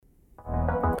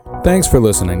Thanks for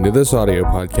listening to this audio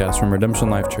podcast from Redemption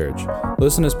Life Church.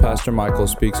 Listen as Pastor Michael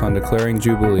speaks on declaring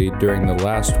Jubilee during the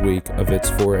last week of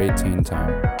its 418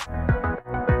 time.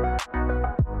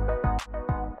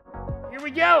 Here we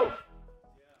go.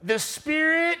 The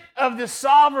Spirit of the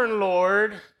Sovereign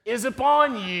Lord is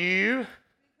upon you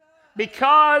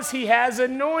because He has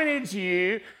anointed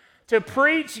you to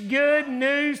preach good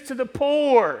news to the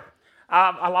poor.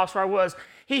 I lost where I was.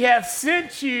 He hath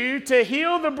sent you to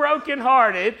heal the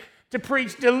brokenhearted, to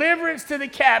preach deliverance to the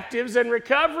captives and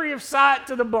recovery of sight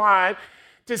to the blind,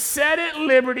 to set at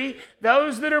liberty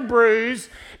those that are bruised,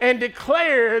 and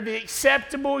declare the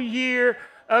acceptable year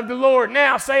of the Lord.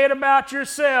 Now, say it about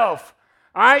yourself.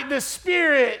 All right, the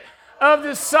Spirit of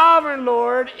the Sovereign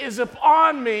Lord is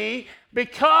upon me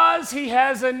because He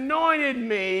has anointed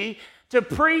me to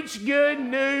preach good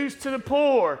news to the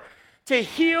poor, to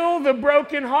heal the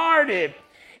brokenhearted,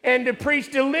 and to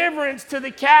preach deliverance to the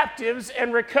captives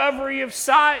and recovery of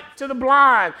sight to the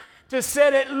blind, to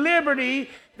set at liberty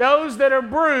those that are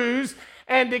bruised,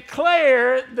 and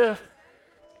declare the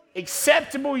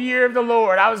acceptable year of the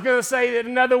Lord. I was going to say that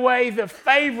another way, the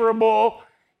favorable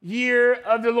year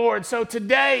of the Lord. So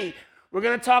today, we're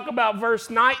going to talk about verse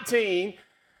 19,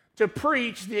 to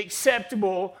preach the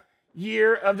acceptable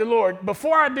year of the Lord.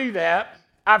 Before I do that,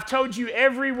 I've told you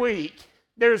every week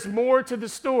there's more to the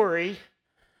story,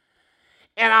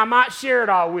 and I might share it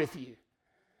all with you.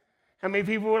 How many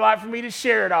people would like for me to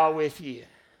share it all with you?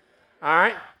 All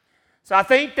right? So I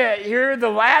think that here, the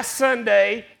last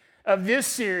Sunday of this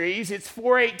series, it's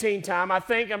 418 time. I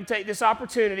think I'm going to take this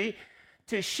opportunity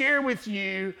to share with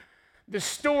you the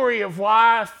story of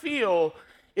why I feel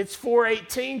it's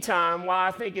 418 time, why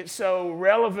I think it's so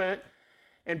relevant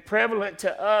and prevalent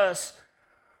to us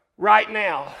right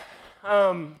now.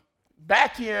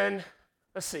 Back in,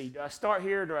 let's see, do I start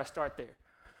here or do I start there?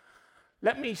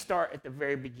 Let me start at the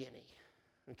very beginning,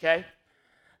 okay?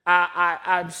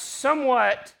 I'm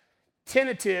somewhat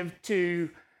tentative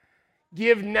to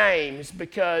give names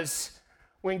because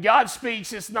when God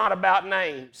speaks, it's not about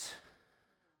names.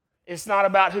 It's not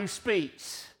about who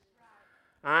speaks,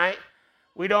 all right?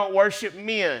 We don't worship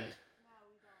men.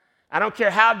 I don't care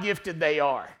how gifted they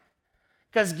are,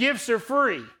 because gifts are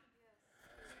free.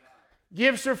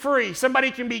 Gifts are free. Somebody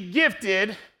can be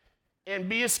gifted and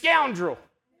be a scoundrel.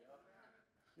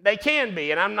 They can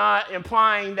be, and I'm not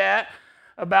implying that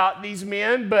about these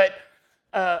men, but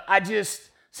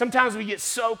sometimes we get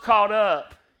so caught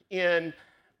up in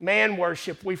man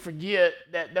worship, we forget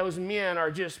that those men are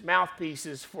just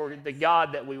mouthpieces for the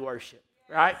God that we worship,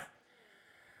 right?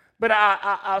 But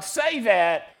I'll say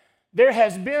that there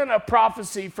has been a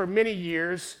prophecy for many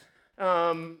years,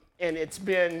 and it's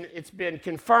been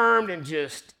confirmed and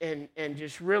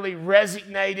just really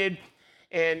resonated,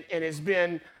 and has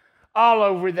been all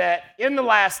over that in the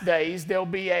last days there'll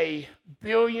be a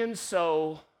billion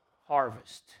soul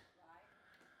harvest,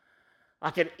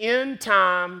 like an end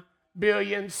time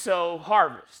billion soul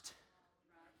harvest.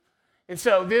 And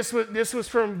so this was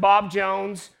from Bob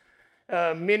Jones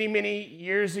many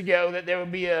years ago, that there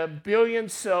would be a billion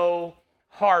soul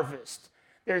harvest.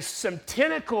 There's some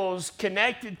tentacles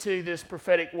connected to this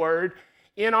prophetic word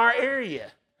in our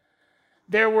area.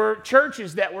 There were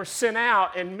churches that were sent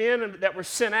out, and men that were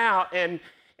sent out, and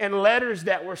letters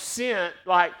that were sent,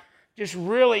 like just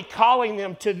really calling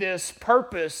them to this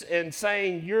purpose and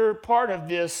saying, you're part of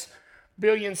this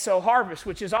billion soul harvest,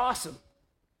 which is awesome.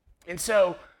 And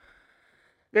so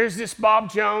there's this Bob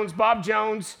Jones. Bob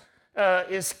Jones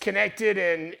is connected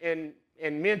and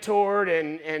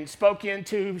mentored and spoke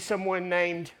into someone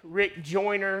named Rick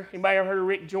Joyner. Anybody ever heard of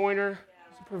Rick Joyner?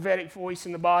 He's a prophetic voice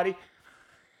in the body.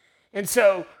 And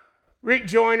so Rick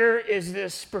Joyner is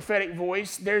this prophetic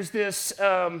voice. There's this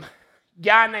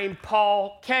guy named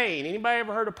Paul Cain. Anybody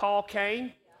ever heard of Paul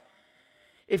Cain?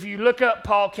 If you look up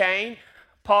Paul Cain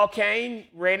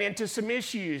ran into some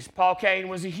issues. Paul Cain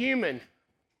was a human.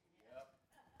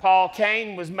 Paul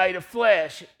Cain was made of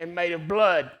flesh and made of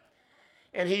blood.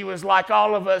 And he was like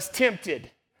all of us,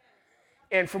 tempted.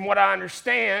 And from what I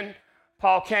understand,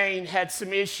 Paul Cain had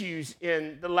some issues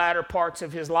in the latter parts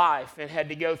of his life and had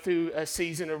to go through a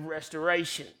season of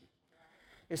restoration.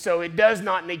 And so it does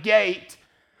not negate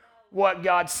what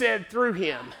God said through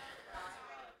him.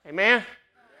 Amen?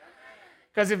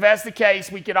 Because if that's the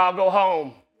case, we could all go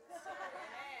home.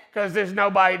 Because there's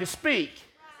nobody to speak,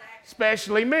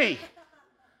 especially me.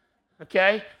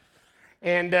 Okay?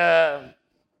 And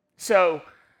so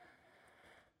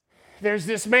there's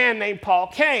this man named Paul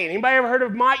Cain. Anybody ever heard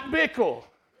of Mike Bickle?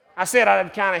 I said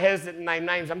I'd kind of hesitant to name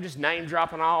names. I'm just name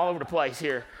dropping all over the place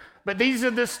here. But these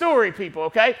are the story people,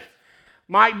 okay?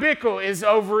 Mike Bickle is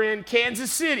over in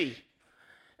Kansas City.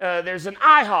 There's an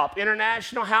IHOP,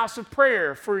 International House of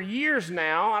Prayer, for years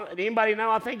now. Anybody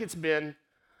know? I think it's been,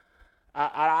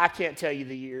 I can't tell you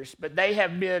the years, but they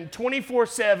have been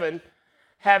 24/7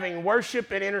 having worship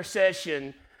and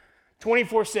intercession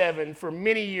 24/7 for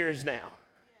many years now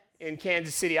in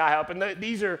Kansas City IHOP. And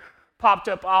these are popped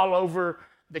up all over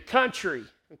the country.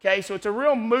 Okay, so it's a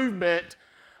real movement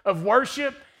of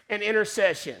worship and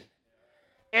intercession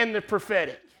and the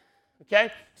prophetic.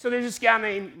 Okay, so there's this guy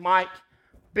named Mike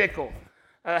Bickle.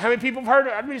 How many people have heard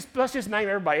of, let's just name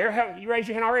everybody. You raise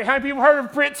your hand already. How many people have heard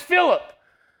of Prince Philip?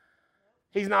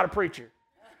 He's not a preacher.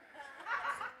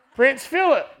 Prince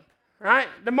Philip, right?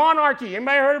 The monarchy.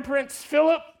 Anybody heard of Prince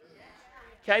Philip?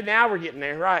 Okay, now we're getting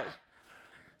there, right?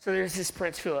 So there's this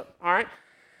Prince Philip, all right?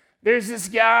 There's this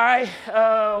guy,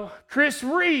 Chris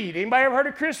Reed. Anybody ever heard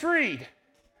of Chris Reed?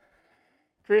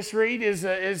 Chris Reed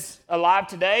is alive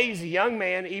today. He's a young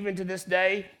man, even to this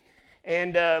day,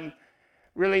 and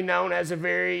really known as a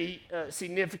very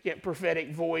significant prophetic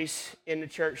voice in the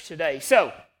church today.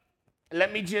 So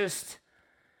let me just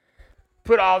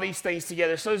put all these things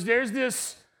together. So there's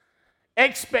this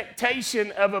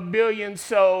expectation of a billion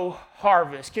soul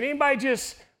harvest. Can anybody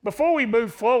just, before we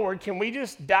move forward, can we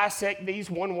just dissect these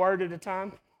one word at a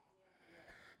time?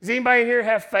 Does anybody here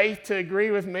have faith to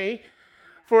agree with me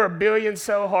for a billion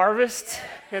soul harvest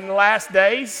in the last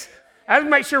days? I have to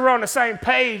make sure we're on the same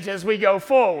page as we go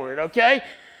forward, okay?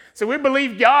 So we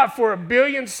believe God for a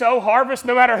billion soul harvest,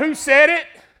 no matter who said it.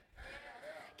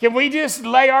 Can we just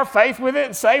lay our faith with it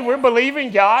and say we're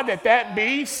believing God that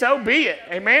be, so be it,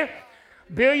 amen?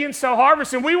 Billion soul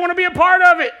harvest, and we want to be a part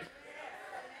of it.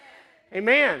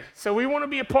 Amen. So we want to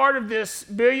be a part of this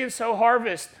billion soul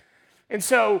harvest. And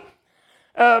so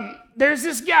there's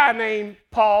this guy named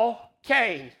Paul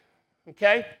Cain,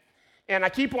 okay? And I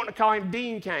keep wanting to call him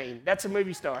Dean Cain. That's a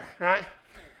movie star, right?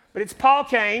 But it's Paul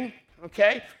Cain,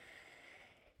 okay?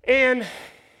 And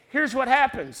here's what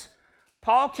happens.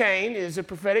 Paul Cain is a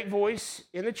prophetic voice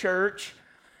in the church.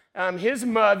 His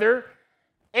mother,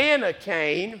 Anna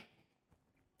Cain,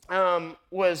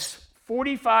 was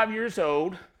 45 years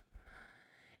old,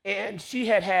 and she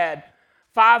had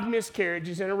 5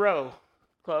 miscarriages in a row,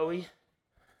 Chloe.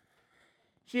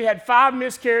 She had 5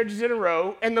 miscarriages in a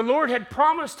row, and the Lord had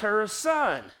promised her a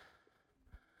son.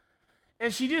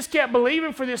 And she just kept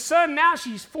believing for this son. Now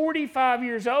she's 45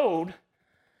 years old,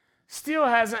 still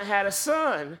hasn't had a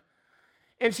son,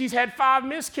 and she's had 5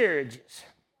 miscarriages.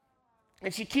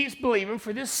 And she keeps believing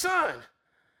for this son.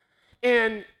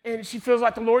 And she feels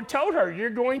like the Lord told her,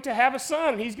 you're going to have a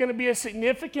son. He's going to be a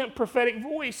significant prophetic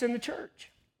voice in the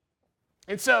church.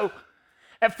 And so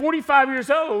at 45 years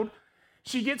old,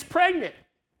 she gets pregnant.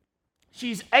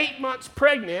 She's 8 months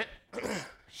pregnant.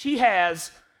 She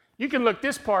has, you can look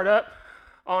this part up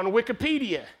on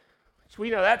Wikipedia. So we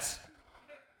know that's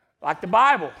like the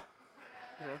Bible.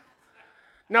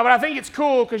 No, but I think it's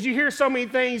cool because you hear so many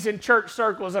things in church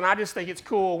circles, and I just think it's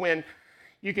cool when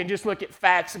you can just look at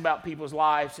facts about people's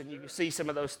lives and you can see some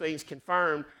of those things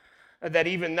confirmed that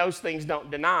even those things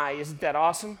don't deny. Isn't that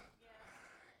awesome?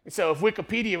 And so if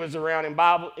Wikipedia was around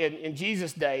in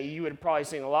Jesus' day, you would have probably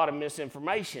seen a lot of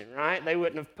misinformation, right? They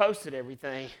wouldn't have posted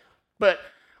everything. But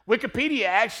Wikipedia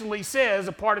actually says,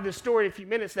 a part of this story in a few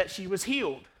minutes, that she was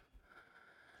healed.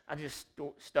 I just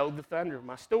stole the thunder of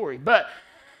my story. But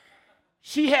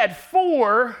she had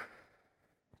 4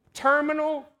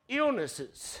 terminal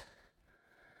illnesses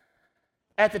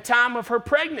at the time of her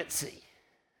pregnancy.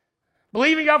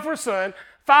 Believing God for a son,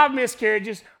 5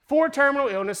 miscarriages, 4 terminal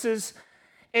illnesses,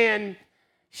 and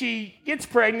she gets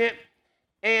pregnant,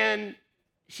 and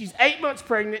she's 8 months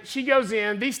pregnant. She goes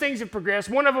in. These things have progressed.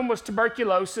 One of them was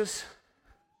tuberculosis.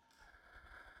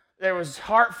 There was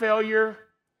heart failure,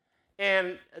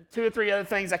 and 2 or 3 other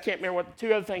things. I can't remember what the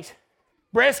 2 other things.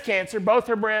 Breast cancer. Both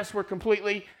her breasts were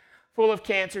completely full of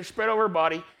cancer, spread over her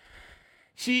body.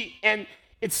 And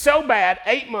it's so bad,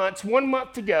 8 months, 1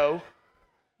 month to go,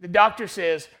 the doctor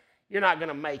says, you're not going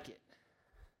to make it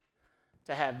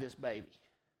to have this baby.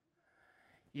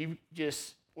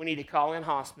 We need to call in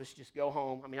hospice, just go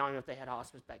home. I mean, I don't know if they had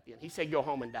hospice back then. He said, go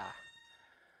home and die.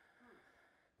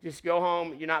 Just go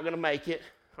home, you're not going to make it,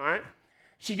 all right?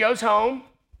 She goes home.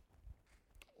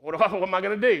 What am I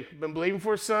going to do? I've been believing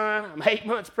for a son. I'm 8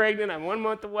 months pregnant. I'm 1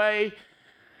 month away.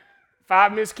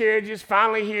 5 miscarriages,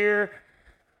 finally here.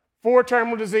 4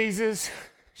 terminal diseases.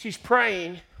 She's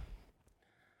praying.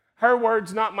 Her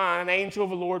words, not mine. An angel of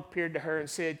the Lord appeared to her and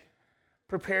said,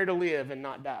 prepare to live and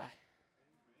not die.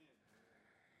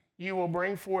 You will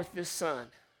bring forth this son,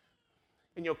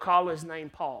 and you'll call his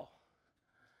name Paul.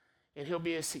 And he'll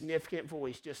be a significant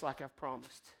voice, just like I've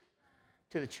promised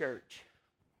to the church.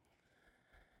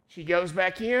 She goes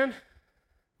back in.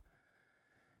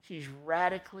 She's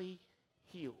radically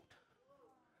healed.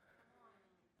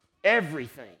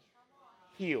 Everything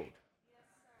healed.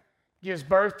 Gives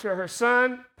birth to her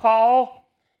son, Paul,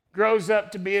 grows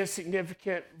up to be a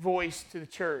significant voice to the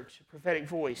church, a prophetic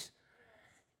voice.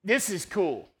 This is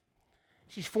cool.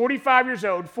 She's 45 years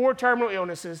old, 4 terminal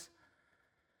illnesses.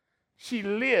 She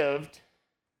lived.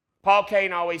 Paul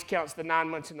Cain always counts the 9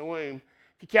 months in the womb.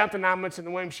 If you count the 9 months in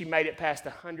the womb, she made it past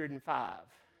 105.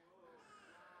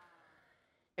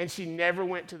 And she never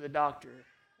went to the doctor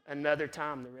another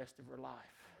time the rest of her life.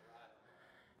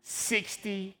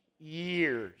 60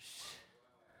 years.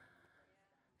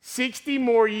 60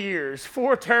 more years,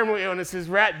 4 terminal illnesses,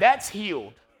 right? That's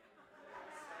healed.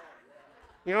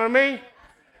 You know what I mean?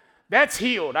 That's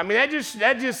healed. I mean,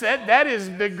 that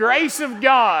is the grace of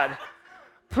God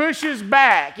pushes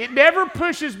back. It never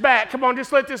pushes back. Come on,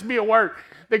 just let this be a word.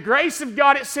 The grace of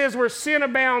God, it says, where sin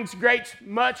abounds, grace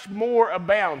much more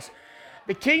abounds.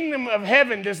 The kingdom of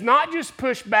heaven does not just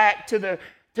push back to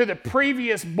the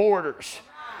previous borders.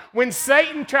 When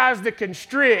Satan tries to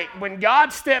constrict, when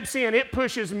God steps in, it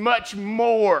pushes much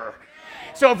more.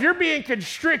 So if you're being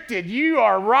constricted, you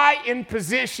are right in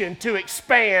position to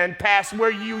expand past where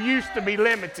you used to be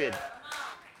limited.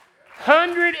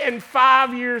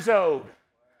 105 years old.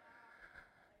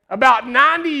 About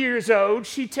 90 years old,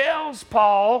 she tells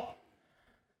Paul,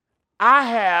 I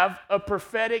have a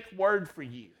prophetic word for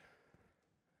you,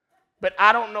 but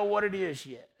I don't know what it is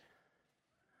yet.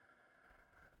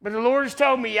 But the Lord has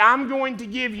told me I'm going to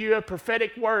give you a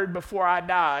prophetic word before I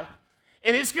die.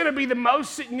 And it's going to be the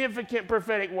most significant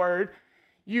prophetic word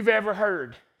you've ever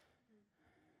heard.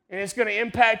 And it's going to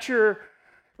impact your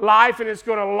life, and it's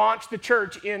going to launch the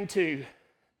church into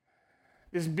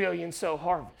this billion-soul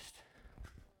harvest.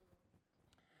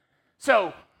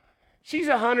 So, she's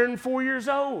 104 years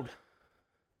old.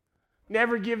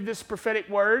 Never give this prophetic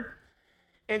word.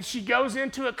 And she goes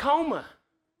into a coma.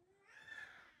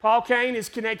 Paul Cain is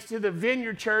connected to the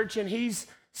Vineyard Church, and he's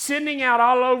sending out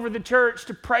all over the church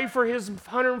to pray for his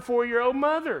 104-year-old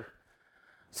mother.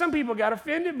 Some people got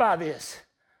offended by this.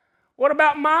 What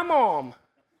about my mom?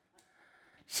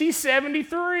 She's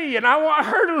 73, and I want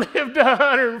her to live to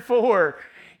 104.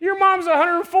 Your mom's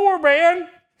 104, man.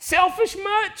 Selfish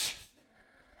much?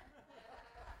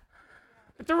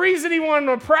 But the reason he wanted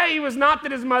to pray was not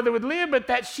that his mother would live, but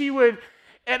that she would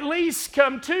at least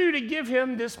come to give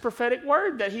him this prophetic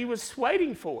word that he was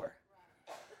waiting for.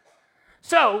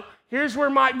 So, here's where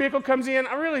Mike Bickle comes in.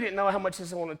 I really didn't know how much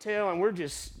this I want to tell, and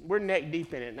we're neck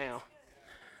deep in it now.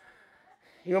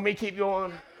 You want me to keep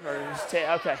going? Or just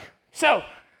tell? Okay. So,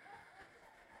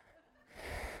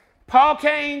 Paul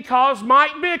Cain calls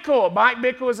Mike Bickle. Mike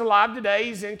Bickle is alive today.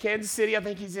 He's in Kansas City. I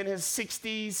think he's in his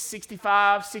 60s,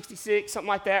 65, 66, something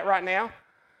like that right now.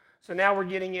 So now we're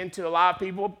getting into alive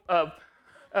people.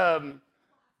 Paul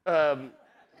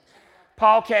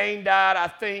Cain died, I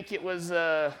think it was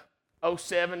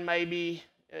 07 maybe.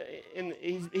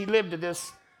 He lived to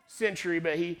this century,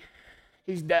 but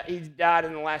he's died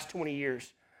in the last 20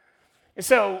 years. And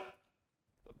so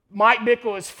Mike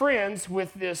Bickle is friends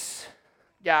with this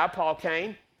guy, Paul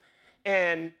Cain.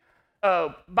 And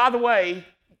by the way,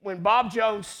 when Bob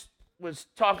Jones was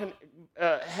talking,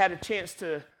 had a chance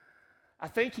to, I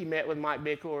think he met with Mike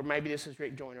Bickle, or maybe this is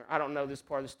Rick Joyner. I don't know this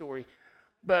part of the story.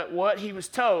 But what he was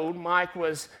told, Mike,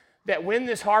 was that when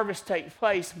this harvest takes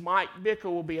place, Mike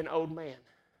Bickle will be an old man.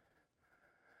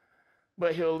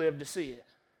 But he'll live to see it.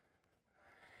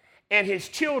 And his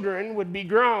children would be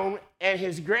grown, and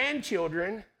his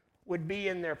grandchildren would be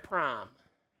in their prime.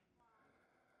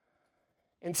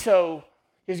 And so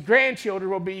his grandchildren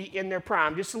will be in their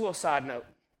prime. Just a little side note.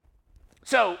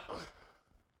 So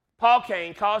Paul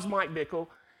Cain calls Mike Bickle,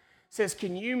 says,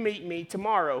 can you meet me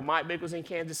tomorrow? Mike Bickle's in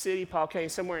Kansas City, Paul Cain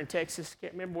somewhere in Texas,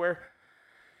 can't remember where.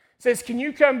 Says, can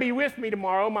you come be with me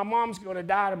tomorrow? My mom's going to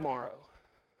die tomorrow.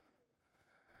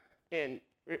 And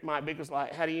Mike Bickle's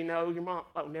like, how do you know your mom?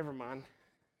 Oh, never mind.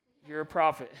 You're a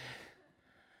prophet.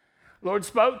 Lord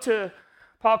spoke to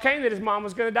Paul Cain that his mom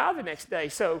was going to die the next day.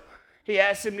 So he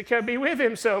asked him to come be with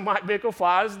him. So Mike Bickle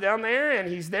flies down there, and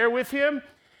he's there with him.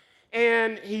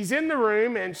 And he's in the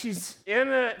room, and she's in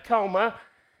a coma.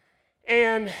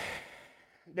 And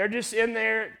they're just in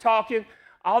there talking.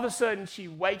 All of a sudden, she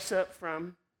wakes up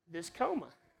from this coma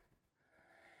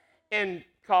and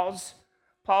calls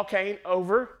Paul Cain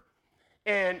over.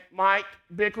 And Mike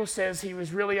Bickle says he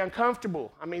was really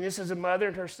uncomfortable. I mean, this is a mother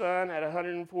and her son at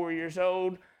 104 years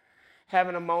old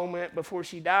having a moment before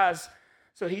she dies.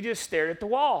 So he just stared at the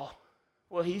wall.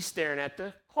 Well, he's staring at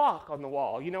the clock on the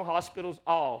wall. You know, hospitals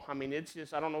all. I mean, it's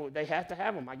just, I don't know, they have to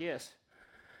have them, I guess.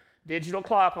 digital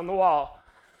clock on the wall.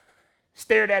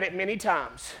 Stared at it many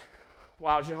times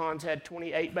while Jahan's had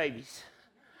 28 babies.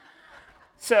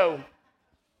 So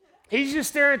he's just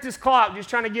staring at this clock, just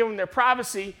trying to give them their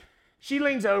privacy. She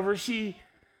leans over, she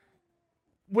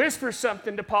whispers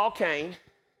something to Paul Cain,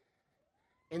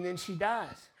 and then she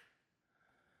dies.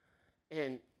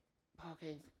 And Paul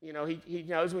Cain, he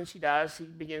knows when she dies, he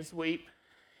begins to weep.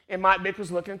 And Mike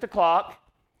Bickle's looking at the clock,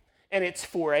 and it's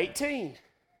 4:18.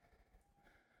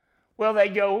 Well, they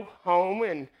go home,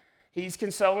 and he's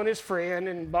consoling his friend,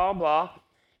 and blah, blah.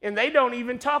 And they don't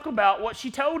even talk about what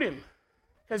she told him.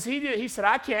 Because he said,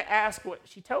 I can't ask what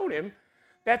she told him.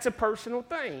 That's a personal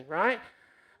thing, right?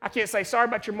 I can't say, sorry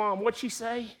about your mom. What'd she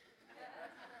say?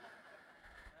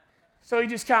 So he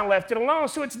just kind of left it alone.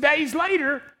 So it's days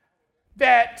later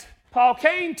that Paul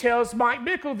Cain tells Mike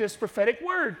Bickle this prophetic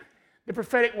word. The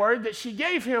prophetic word that she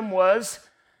gave him was,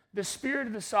 the Spirit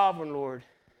of the Sovereign Lord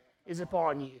is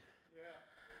upon you,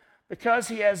 because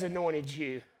he has anointed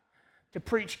you to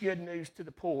preach good news to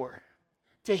the poor,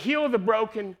 to heal the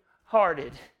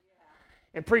brokenhearted,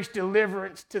 and preach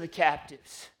deliverance to the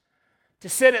captives, to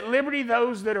set at liberty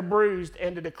those that are bruised,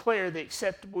 and to declare the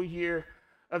acceptable year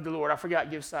of the Lord. I forgot to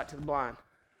give sight to the blind.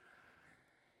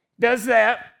 Does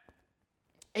that,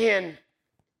 and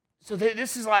so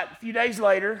this is like a few days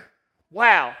later.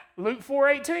 Wow, Luke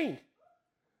 4:18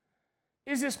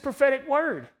 is this prophetic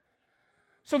word.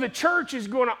 So the church is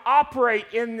going to operate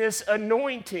in this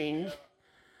anointing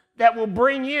that will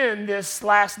bring in this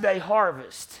last day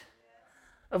harvest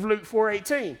of Luke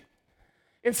 4:18.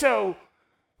 And so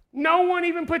no one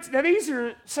even puts, now these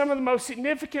are some of the most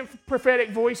significant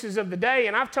prophetic voices of the day,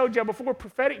 and I've told you before,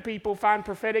 prophetic people find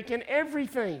prophetic in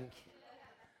everything.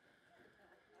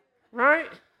 Right?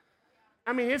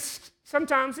 I mean,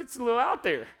 sometimes it's a little out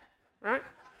there, right?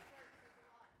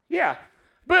 Yeah.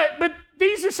 But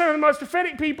these are some of the most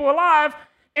prophetic people alive,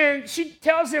 and she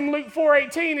tells him Luke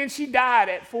 4:18, and she died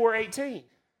at 4:18.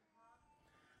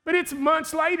 But it's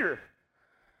months later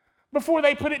before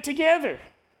they put it together.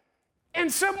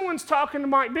 And someone's talking to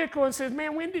Mike Bickle and says,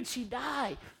 man, when did she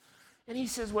die? And he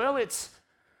says, well, it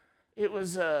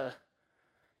was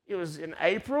in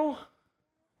April.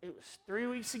 It was 3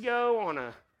 weeks ago on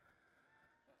a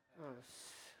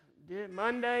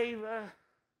Monday,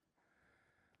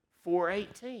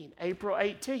 4:18, April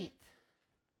 18th.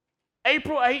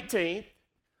 April 18th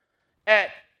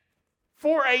at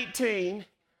 4:18,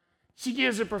 she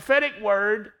gives a prophetic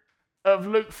word of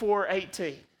Luke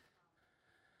 4:18.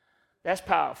 That's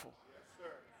powerful. Yes,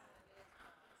 sir.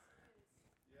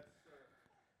 Yes, sir.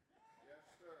 Yes,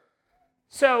 sir.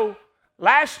 So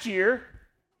last year,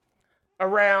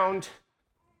 on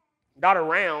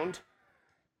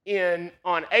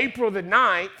April the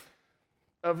 9th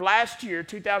of last year,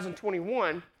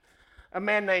 2021, a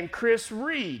man named Chris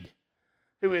Reed,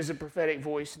 who is a prophetic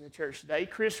voice in the church today.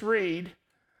 Chris Reed,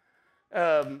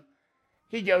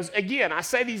 he goes, again, I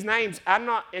say these names, I'm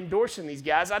not endorsing these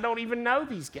guys. I don't even know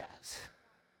these guys,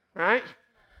 right?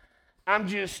 I'm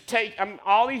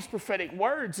all these prophetic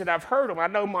words that I've heard them. I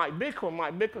know Mike Bickle, and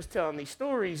Mike Bickle's telling these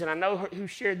stories, and I know who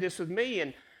shared this with me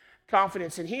and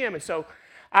confidence in him. And so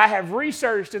I have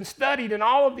researched and studied, and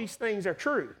all of these things are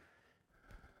true.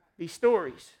 These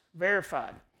stories,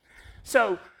 verified.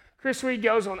 So Chris Reed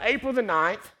goes on April the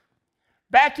 9th.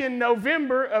 Back in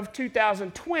November of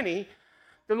 2020,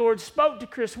 the Lord spoke to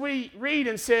Chris Reed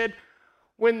and said,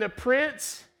 when the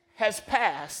prince has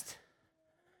passed,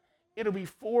 it'll be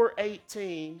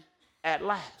 4:18 at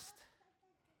last.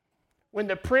 When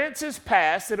the prince is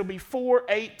passed, it'll be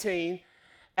 4:18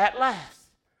 at last.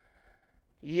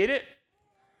 You get it?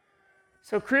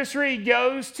 So Chris Reed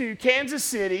goes to Kansas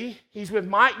City. He's with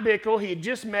Mike Bickle. He had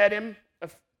just met him a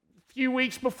few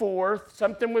weeks before,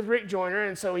 something with Rick Joyner,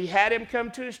 and so he had him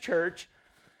come to his church.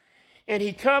 And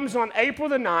he comes on April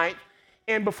the 9th,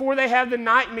 and before they have the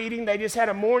night meeting, they just had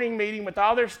a morning meeting with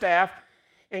all their staff,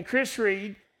 and Chris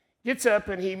Reed gets up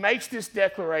and he makes this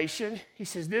declaration. He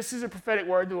says, this is a prophetic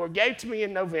word the Lord gave to me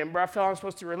in November. I felt I'm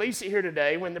supposed to release it here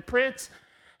today. When the prince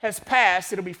has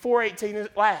passed, it'll be 4:18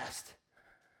 at last.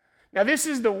 Now, this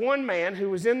is the one man who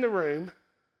was in the room.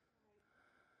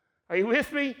 Are you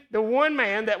with me? The one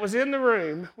man that was in the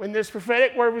room when this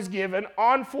prophetic word was given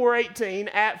on 4:18,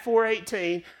 at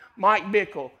 4:18, Mike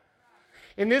Bickle.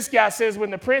 And this guy says,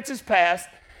 when the prince is passed,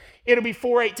 it'll be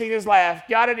 4:18 at last.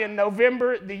 Got it in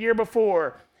November the year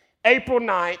before. April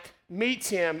 9th, meets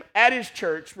him at his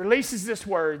church, releases this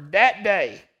word. That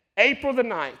day, April the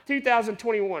 9th,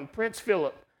 2021, Prince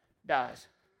Philip dies.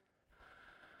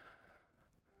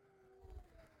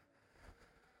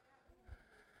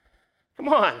 Come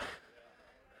on.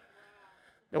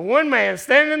 The one man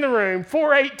standing in the room,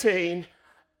 418,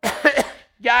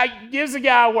 guy gives the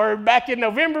guy a word back in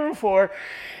November before,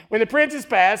 when the prince is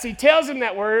passed. He tells him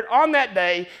that word on that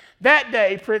day. That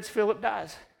day, Prince Philip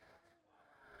dies.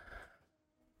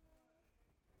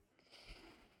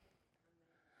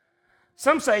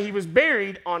 Some say he was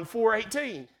buried on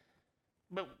 418.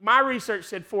 But my research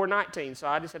said 419, so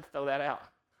I just had to throw that out.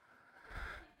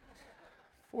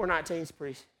 419 is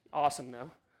pretty awesome,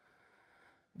 though.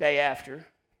 Day after.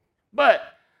 But,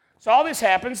 so all this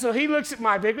happens, so he looks at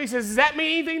my Bible, he says, does that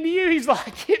mean anything to you? He's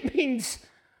like, it means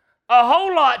a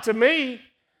whole lot to me.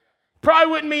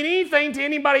 Probably wouldn't mean anything to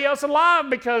anybody else alive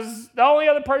because the only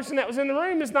other person that was in the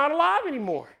room is not alive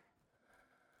anymore.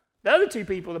 The other two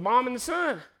people, the mom and the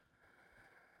son,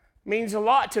 means a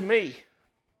lot to me.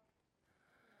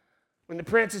 When the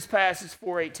prince is passed, it's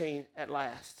 418 at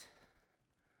last.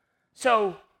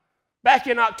 So, back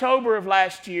in October of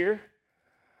last year,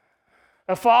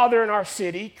 a father in our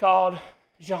city called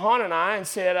Jahan and I and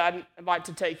said, I'd like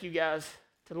to take you guys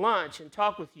to lunch and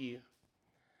talk with you.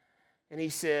 And he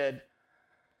said,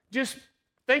 just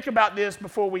think about this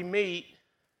before we meet.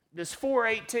 Does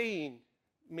 418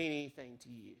 mean anything to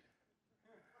you?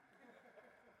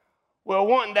 Well,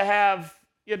 wanting to have,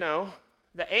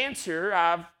 the answer,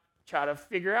 I've tried to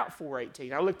figure out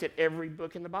 418. I looked at every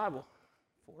book in the Bible.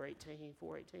 418,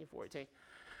 418, 418.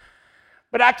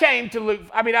 But I came to Luke,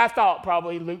 I thought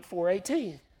probably Luke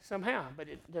 418 somehow, but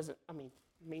it doesn't,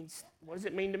 means, what does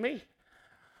it mean to me?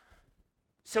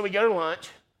 So we go to lunch.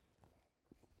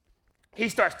 He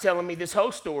starts telling me this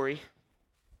whole story,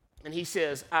 and he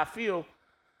says, I feel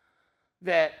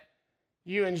that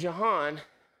you and Jahan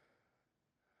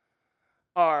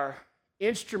are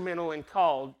instrumental and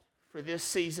called for this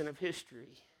season of history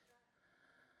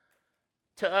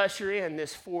to usher in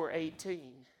this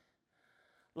 418,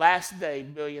 last day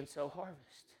billion soul harvest.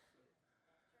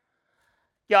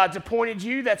 God's appointed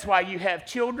you, that's why you have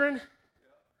children,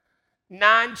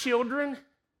 9 children,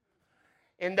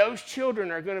 and those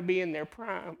children are going to be in their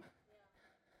prime,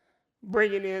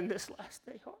 bringing in this last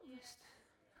day harvest.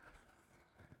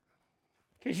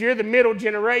 Because you're the middle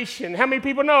generation. How many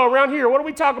people know around here, what do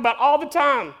we talk about all the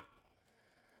time?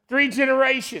 3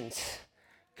 generations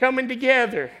coming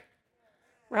together,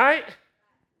 right?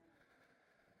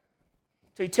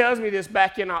 So he tells me this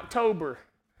back in October.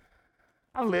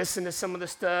 I listen to some of the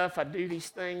stuff. I do these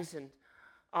things and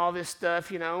all this stuff,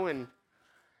 and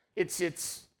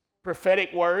it's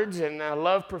prophetic words, and I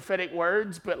love prophetic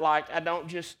words, but I don't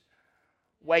just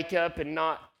wake up and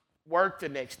not work the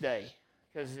next day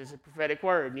because it's a prophetic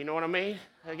word. You know what I mean?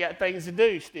 I got things to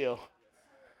do still.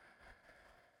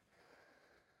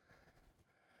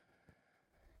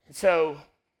 So,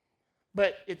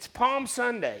 but it's Palm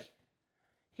Sunday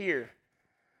here.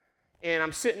 And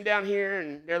I'm sitting down here,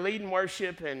 and they're leading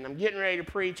worship, and I'm getting ready to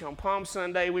preach on Palm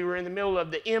Sunday. We were in the middle of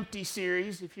the Empty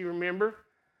series, if you remember.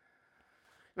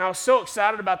 And I was so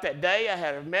excited about that day. I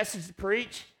had a message to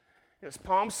preach. It was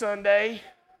Palm Sunday.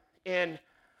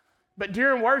 But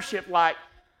during worship,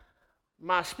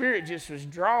 my spirit just was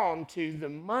drawn to the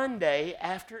Monday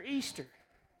after Easter.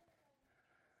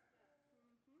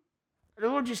 The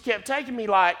Lord just kept taking me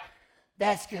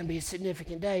that's going to be a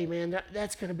significant day, man.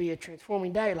 That's going to be a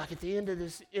transforming day, at the end of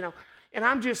this, And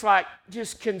I'm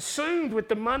just consumed with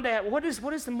the Monday. What is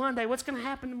the Monday? What's going to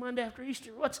happen the Monday after Easter?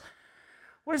 What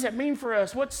does that mean for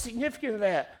us? What's significant of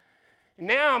that? And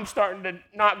now I'm starting to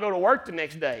not go to work the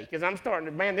next day because I'm starting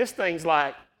to, man, this thing's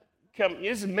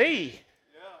this is me.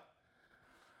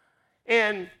 Yeah.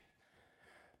 And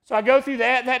so I go through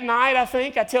that night, I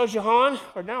think. I tell Jahan,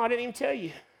 or no, I didn't even tell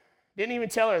you. Didn't even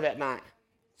tell her that night.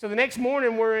 So the next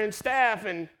morning we're in staff,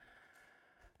 and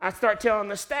I start telling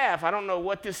the staff, I don't know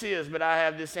what this is, but I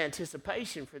have this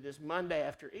anticipation for this Monday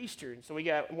after Easter. And so we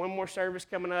got one more service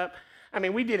coming up.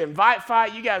 We did Invite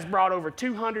Fight. You guys brought over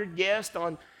 200 guests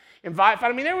on Invite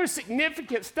Fight. There was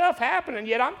significant stuff happening,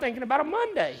 yet I'm thinking about a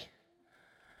Monday.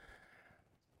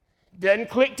 Doesn't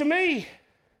click to me.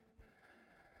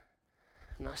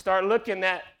 And I start looking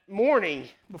that morning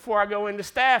before I go into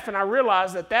staff, and I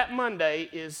realize that Monday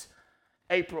is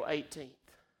April 18th,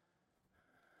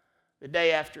 the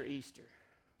day after Easter.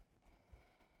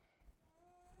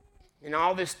 And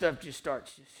all this stuff just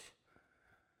starts just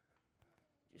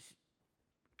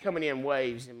coming in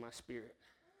waves in my spirit.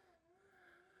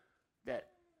 That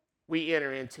we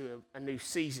enter into a new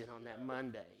season on that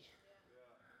Monday,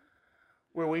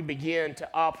 where we begin to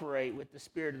operate with the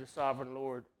Spirit of the Sovereign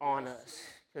Lord on us,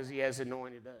 because He has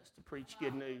anointed us to preach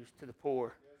good news to the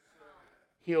poor,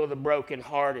 heal the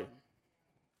brokenhearted,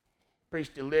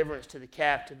 preach deliverance to the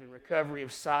captive and recovery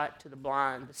of sight to the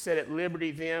blind, to set at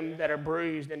liberty them that are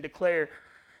bruised, and declare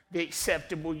the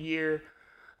acceptable year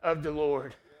of the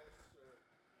Lord.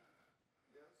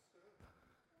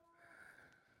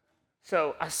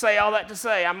 So I say all that to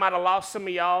say I might have lost some of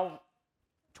y'all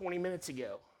 20 minutes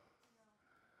ago.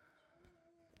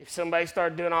 If somebody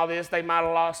started doing all this, they might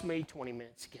have lost me 20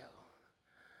 minutes ago.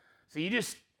 So you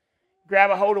just grab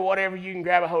a hold of whatever you can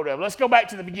grab a hold of. Let's go back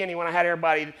to the beginning when I had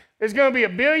everybody. There's going to be a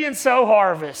 1 billion soul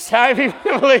harvest. How many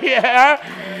people believe that?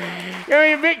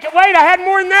 Wait, I had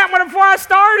more than that one before I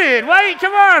started. Wait,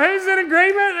 come on. Who's in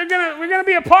agreement? We're going to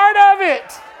be a part of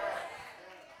it.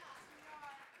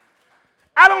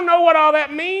 I don't know what all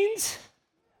that means.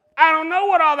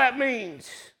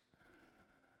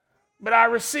 But I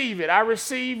receive it. I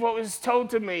receive what was told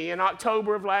to me in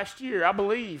October of last year. I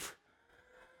believe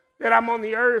that I'm on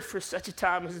the earth for such a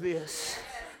time as this.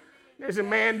 There's a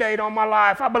mandate on my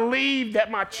life. I believe that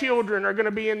my children are going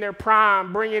to be in their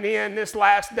prime, bringing in this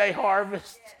last day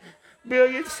harvest, 1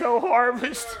 billion soul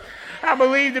harvest. I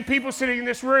believe the people sitting in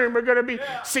this room are going to be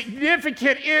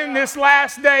significant in this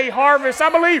last day harvest. I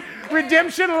believe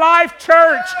Redemption Life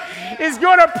Church is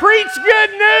going to preach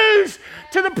good news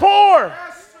to the poor.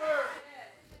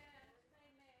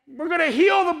 We're going to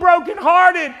heal the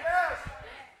brokenhearted.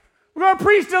 We're going to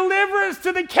preach deliverance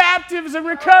to the captives and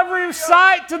recovery of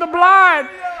sight to the blind.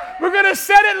 We're going to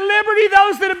set at liberty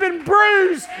those that have been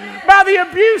bruised by the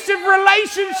abusive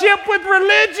relationship with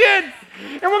religion.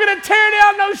 And we're going to tear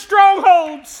down those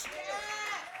strongholds.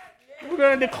 We're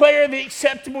going to declare the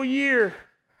acceptable year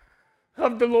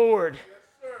of the Lord. Yes,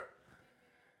 sir.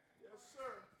 Yes,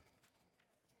 sir.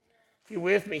 If you're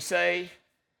with me, say,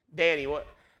 Danny, what?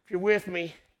 If you're with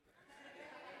me,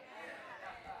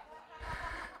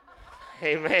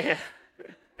 amen.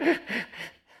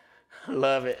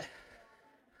 Love it.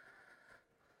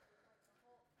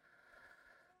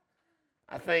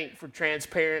 I think for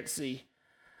transparency,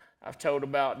 I've told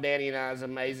about Danny and I's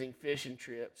amazing fishing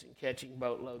trips and catching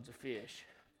boatloads of fish.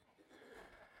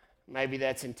 Maybe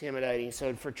that's intimidating.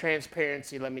 So for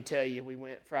transparency, let me tell you, we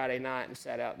went Friday night and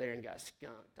sat out there and got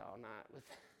skunked all night with.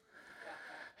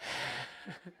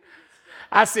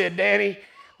 I said, Danny,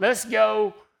 let's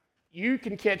go. You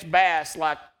can catch bass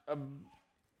like a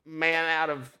man out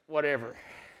of whatever.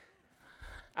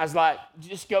 I was like,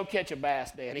 just go catch a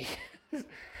bass, Danny.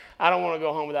 I don't want to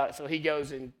go home without it. So he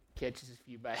goes and catches a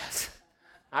few bass.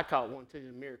 I caught one too,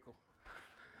 a miracle.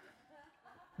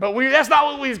 But that's not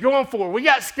what we was going for. We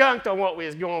got skunked on what we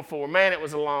was going for. Man, it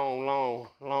was a long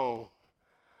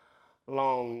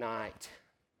night.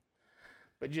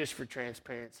 But just for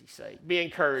transparency's sake, be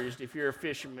encouraged if you're a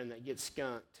fisherman that gets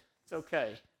skunked. It's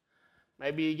okay.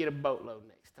 Maybe you get a boatload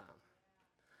next time.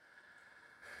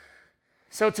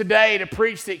 So today, to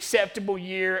preach the acceptable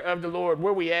year of the Lord,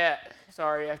 where we at?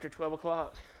 Sorry, after 12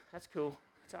 o'clock. That's cool.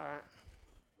 It's all right.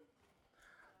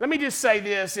 Let me just say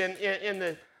this. In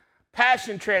the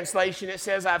Passion Translation, it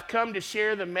says, I've come to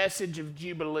share the message of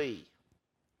Jubilee.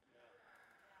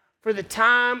 For the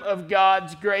time of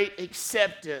God's great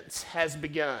acceptance has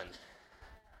begun.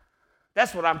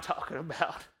 That's what I'm talking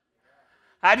about.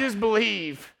 I just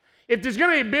believe if there's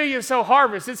going to be a 1 billion soul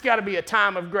harvest, it's got to be a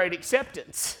time of great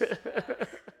acceptance.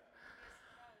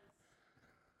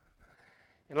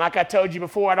 And like I told you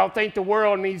before, I don't think the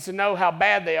world needs to know how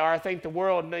bad they are. I think the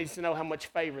world needs to know how much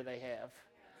favor they have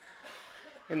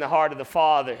in the heart of the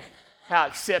Father, how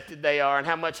accepted they are, and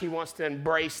how much He wants to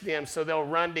embrace them so they'll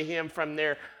run to Him from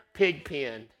their pig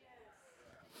pen.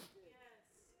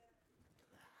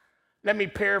 Let me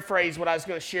paraphrase what I was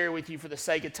going to share with you for the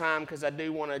sake of time, because I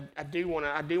do want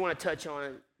to touch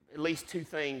on at least two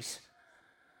things.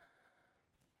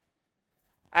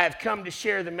 I have come to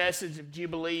share the message of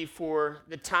Jubilee, for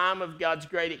the time of God's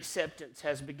great acceptance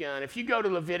has begun. If you go to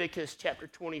Leviticus chapter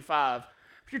 25,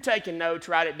 if you're taking notes,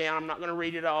 write it down. I'm not going to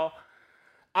read it all.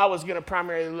 I was going to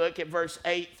primarily look at verse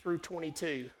 8 through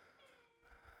 22.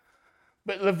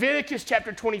 But Leviticus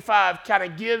chapter 25 kind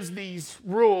of gives these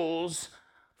rules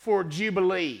for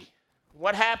Jubilee.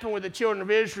 What happened with the children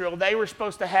of Israel, they were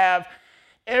supposed to have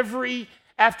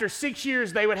after 6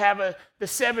 years, they would have the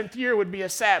seventh year would be a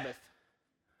Sabbath.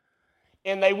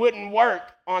 And they wouldn't work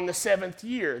on the seventh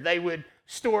year. They would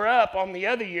store up on the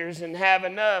other years and have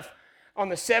enough on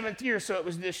the seventh year, so it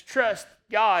was this trust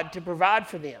God to provide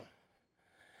for them.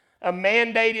 A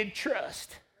mandated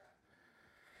trust.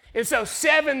 And so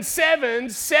 7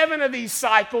 of these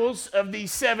cycles of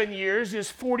these 7 years is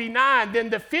 49.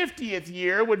 Then the 50th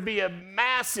year would be a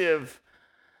massive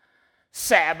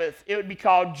Sabbath. It would be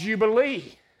called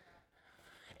Jubilee.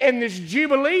 And this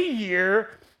Jubilee year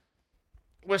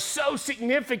was so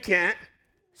significant.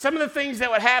 Some of the things that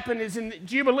would happen is in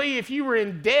Jubilee, if you were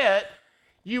in debt,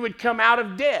 you would come out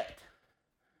of debt.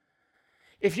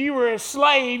 If you were a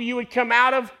slave, you would come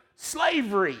out of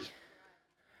slavery.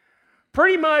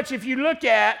 Pretty much, if you look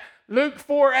at Luke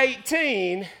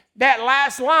 4:18, that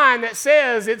last line that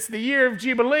says it's the year of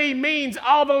Jubilee means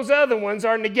all those other ones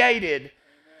are negated.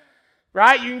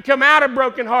 Right? You can come out of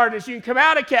brokenheartedness. You can come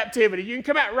out of captivity. You can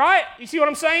come out, right? You see what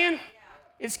I'm saying?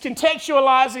 It's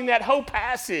contextualizing that whole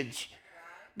passage.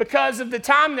 Because of the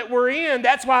time that we're in,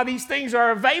 that's why these things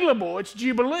are available. It's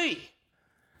Jubilee.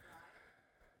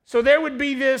 So there would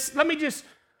be this,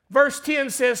 verse 10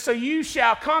 says, so you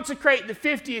shall consecrate the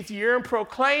 50th year and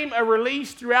proclaim a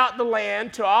release throughout the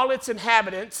land to all its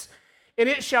inhabitants, and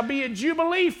it shall be a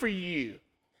jubilee for you.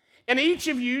 And each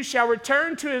of you shall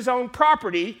return to his own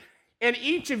property, and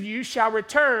each of you shall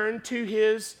return to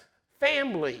his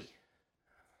family.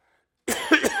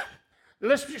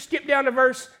 Let's just skip down to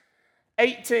verse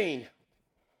 18.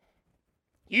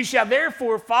 You shall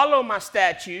therefore follow my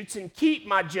statutes and keep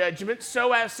my judgments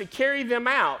so as to carry them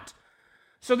out,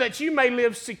 so that you may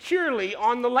live securely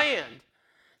on the land.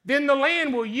 Then the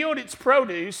land will yield its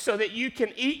produce so that you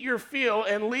can eat your fill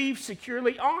and live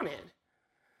securely on it.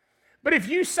 But if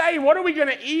you say, what are we going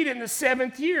to eat in the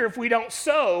 7th year if we don't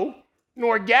sow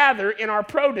nor gather in our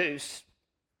produce?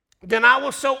 Then I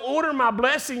will so order my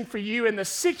blessing for you in the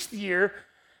 6th year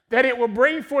that it will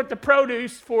bring forth the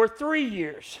produce for 3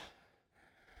 years.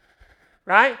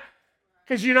 Right?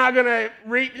 Because you're not going to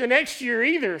reap the next year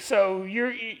either. So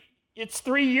it's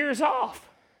 3 years off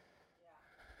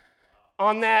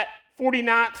on that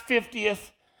 49th, 50th,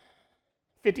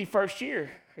 51st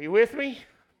year. Are you with me?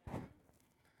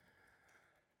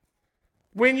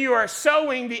 When you are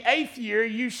sowing the 8th year,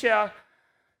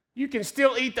 you can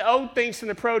still eat the old things from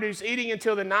the produce, eating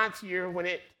until the 9th year when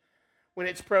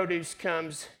its produce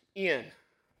comes in.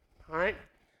 All right?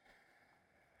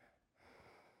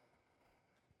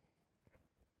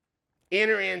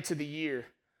 Enter into the year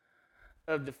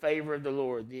of the favor of the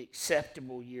Lord, the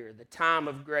acceptable year, the time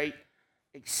of great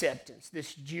acceptance,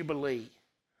 this Jubilee.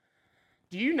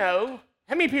 Do you know,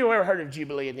 how many people have ever heard of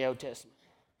Jubilee in the Old Testament?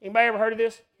 Anybody ever heard of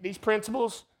this? These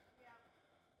principles?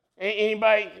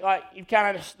 Anybody, like, you've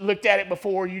kind of looked at it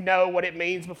before, you know what it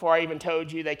means before I even told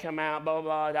you they come out, blah,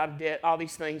 blah, blah, out of debt, all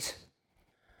these things.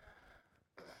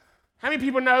 How many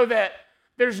people know that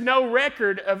there's no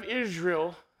record of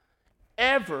Israel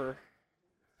ever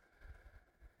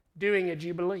doing a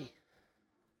Jubilee?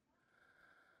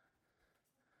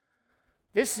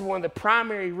 This is one of the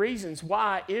primary reasons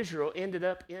why Israel ended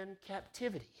up in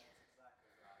captivity.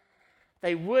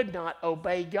 They would not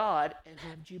obey God and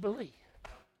have Jubilee.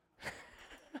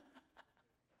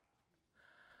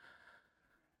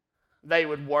 They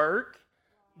would work,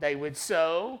 they would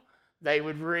sow, they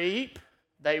would reap,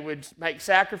 they would make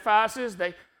sacrifices,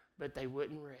 but they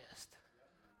wouldn't rest.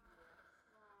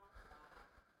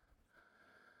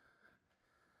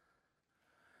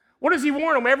 What does he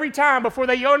warn them every time before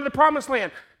they go into the promised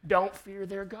land? Don't fear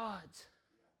their gods.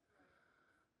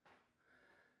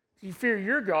 If you fear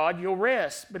your God, you'll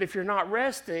rest. But if you're not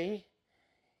resting,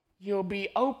 you'll be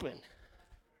open.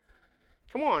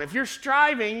 Come on, if you're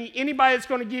striving, anybody that's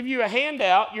going to give you a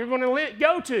handout, you're going to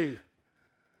go to.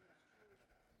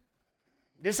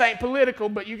 This ain't political,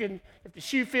 but you can, if the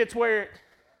shoe fits, wear it.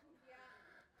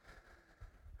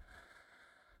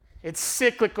 It's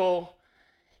cyclical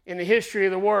in the history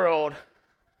of the world.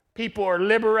 People are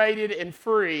liberated and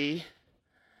free.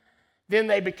 Then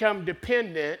they become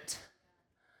dependent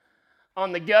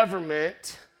on the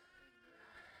government.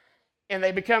 And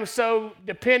they become so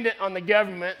dependent on the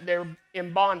government, they're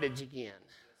in bondage again.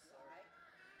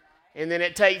 And then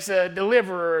it takes a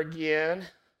deliverer again.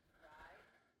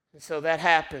 And so that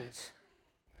happens.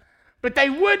 But they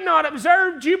would not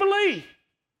observe Jubilee.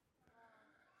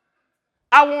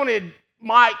 I wanted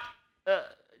Michael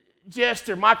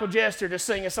Jester to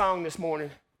sing a song this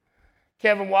morning.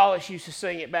 Kevin Wallace used to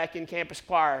sing it back in campus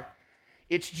choir.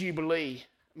 It's Jubilee.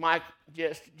 Mike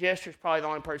Jester's probably the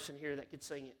only person here that could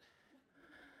sing it.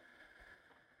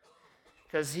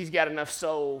 Because he's got enough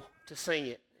soul to sing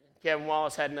it. Kevin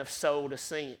Wallace had enough soul to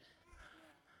sing it.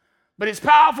 But it's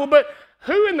powerful, but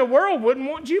who in the world wouldn't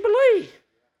want Jubilee?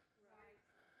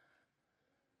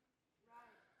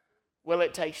 Well,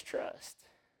 it takes trust.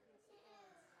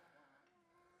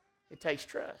 It takes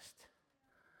trust.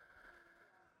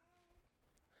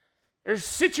 There's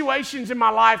situations in my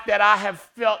life that I have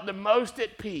felt the most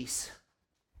at peace.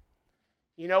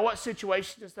 You know what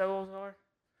situations those are?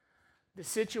 The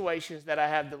situations that I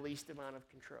have the least amount of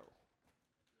control.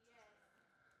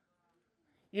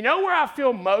 You know where I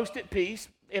feel most at peace?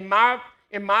 In my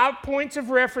points of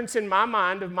reference in my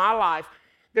mind of my life,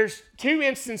 there's two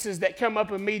instances that come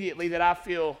up immediately that I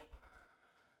feel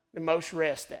the most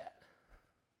rest at.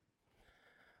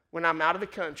 when I'm out of the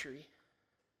country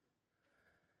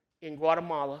in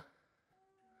Guatemala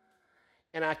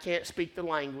and I can't speak the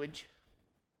language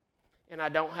and I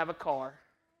don't have a car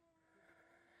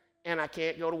and I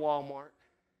can't go to Walmart.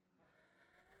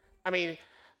 I mean,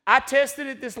 I tested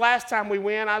it this last time we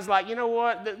went. I was like, you know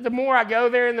what? The more I go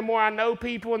there and the more I know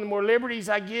people and the more liberties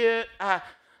I get,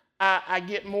 I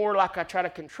get more like I try to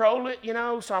control it, you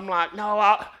know? So I'm like,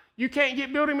 no, you can't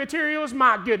get building materials?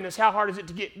 My goodness, how hard is it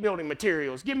to get building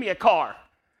materials? Give me a car.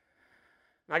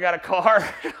 I got a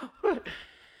car.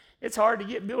 It's hard to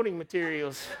get building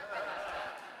materials.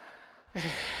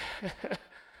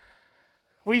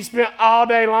 We spent all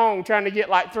day long trying to get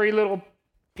like 3 little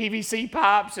PVC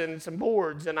pipes and some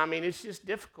boards, and I mean, it's just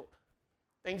difficult.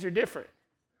 Things are different.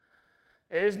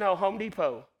 There is no Home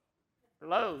Depot or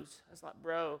Lowe's. I was like,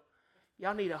 bro,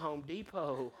 y'all need a Home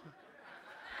Depot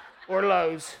or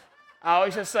Lowe's. I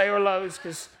always just say or Lowe's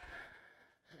because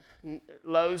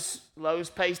Lowe's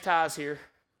pays ties here.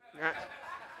 Right?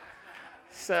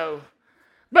 So,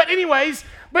 but anyways,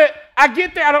 I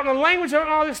get there, I don't know the language, I don't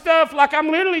know all this stuff, like I'm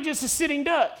literally just a sitting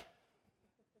duck.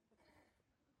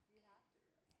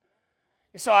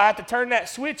 And so I have to turn that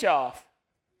switch off,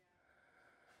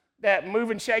 that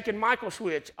moving, shaking Michael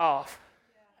switch off.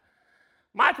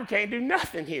 Michael can't do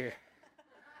nothing here.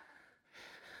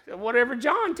 Whatever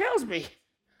John tells me,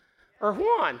 or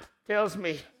Juan tells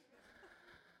me.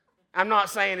 I'm not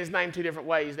saying his name 2 different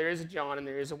ways. There is a John and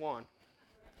there is a Juan.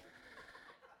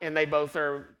 And they both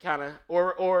are kind of,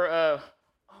 oh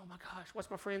my gosh,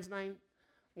 what's my friend's name?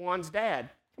 Juan's dad.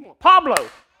 Come on, Pablo,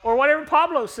 or whatever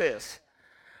Pablo says.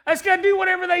 I just got to do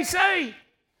whatever they say.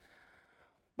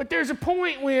 But there's a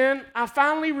point when I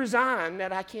finally resign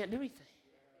that I can't do anything.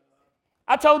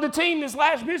 I told the team this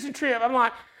last mission trip,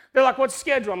 they're like, what's the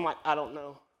schedule? I'm like, I don't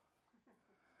know.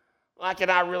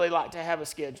 And I really like to have a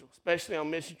schedule, especially on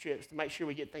mission trips to make sure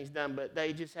we get things done, but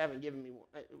they just haven't given me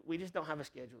one. We just don't have a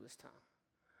schedule this time.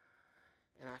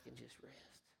 And I can just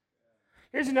rest.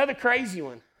 Here's another crazy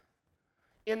one.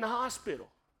 In the hospital.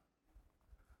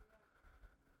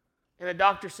 And the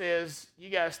doctor says, you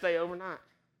got to stay overnight.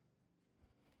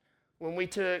 When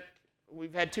we've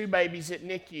had 2 babies at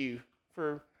NICU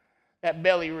for that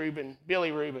belly rubbing.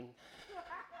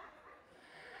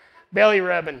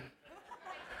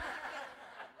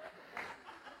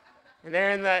 And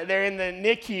they're in the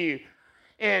NICU.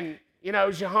 And, you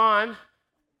know, Jahan,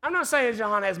 I'm not saying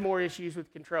Jahan has more issues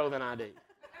with control than I do.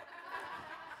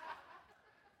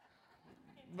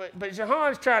 But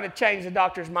Jahan's trying to change the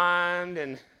doctor's mind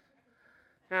and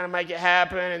trying to make it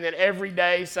happen, and then every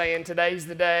day saying, today's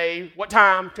the day, what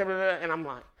time? And I'm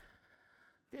like,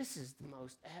 this is the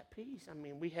most at peace. I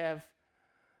mean, we have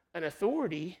an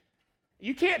authority.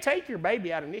 You can't take your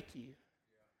baby out of NICU.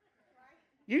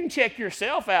 You can check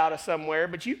yourself out of somewhere,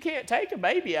 but you can't take a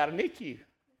baby out of NICU.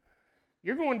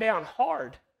 You're going down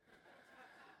hard.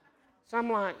 So I'm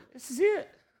like, this is it.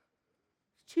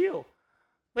 Chill.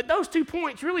 But those 2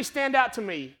 points really stand out to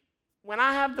me. When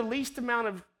I have the least amount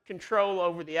of control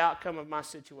over the outcome of my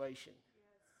situation,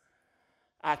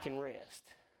 I can rest.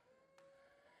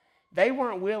 They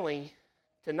weren't willing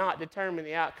to not determine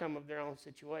the outcome of their own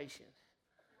situation.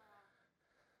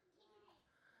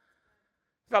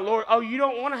 It's like, Lord, you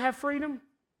don't want to have freedom?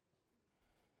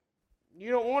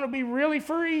 You don't want to be really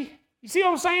free? You see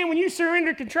what I'm saying? When you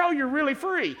surrender control, you're really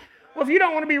free. Well, if you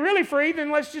don't want to be really free,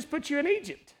 then let's just put you in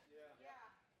Egypt.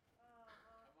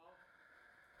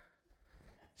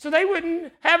 So they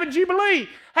wouldn't have a Jubilee.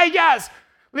 Hey, guys,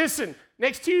 listen.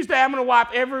 Next Tuesday, I'm going to wipe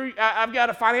I've got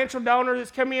a financial donor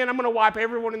that's come in. I'm going to wipe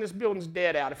everyone in this building's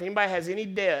debt out. If anybody has any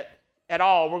debt at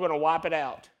all, we're going to wipe it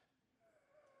out.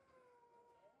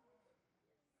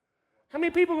 How many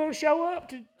people are going to show up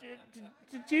to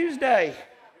Tuesday?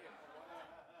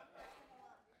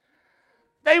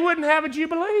 They wouldn't have a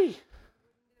Jubilee.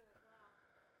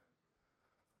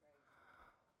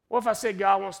 What if I said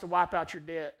God wants to wipe out your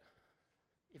debt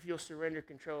if you'll surrender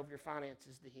control of your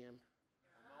finances to Him?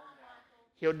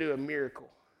 He'll do a miracle.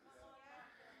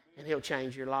 And He'll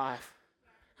change your life.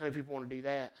 How many people want to do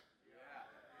that?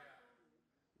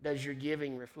 Does your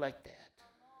giving reflect that?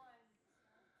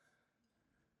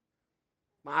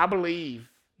 I believe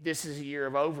this is a year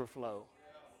of overflow.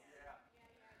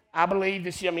 I believe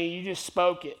this, you just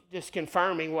spoke it, just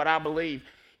confirming what I believe.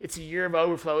 It's a year of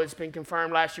overflow. It's been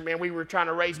confirmed last year. Man, we were trying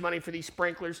to raise money for these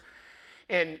sprinklers,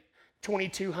 and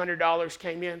 $2,200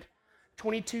 came in.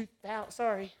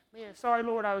 Sorry,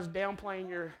 Lord, I was downplaying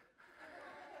your...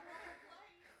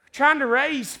 Trying to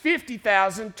raise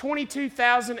 $50,000,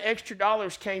 $22,000 extra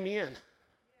dollars came in.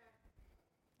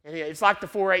 And it's like the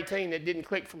 418 that didn't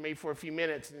click for me for a few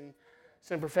minutes, and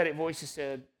some prophetic voices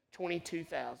said,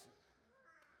 22,000.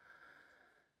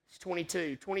 It's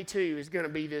 22. 22 is going to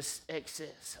be this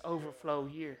excess, overflow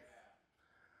year.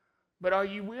 But are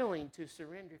you willing to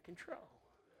surrender control?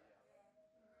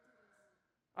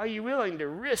 Are you willing to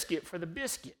risk it for the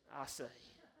biscuit, I say?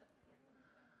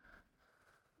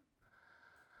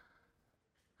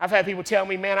 I've had people tell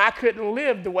me, man, I couldn't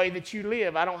live the way that you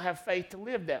live. I don't have faith to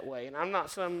live that way. And I'm not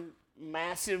some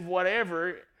massive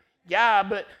whatever guy,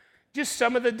 but just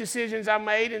some of the decisions I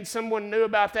made and someone knew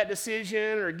about that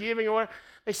decision or giving or whatever,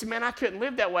 they said, man, I couldn't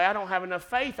live that way. I don't have enough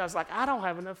faith. I was like, I don't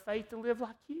have enough faith to live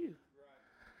like you.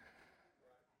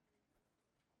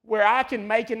 Where I can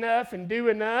make enough and do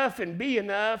enough and be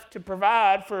enough to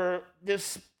provide for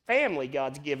this family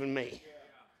God's given me.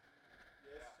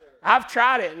 I've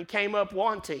tried it and came up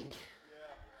wanting.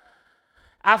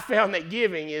 I found that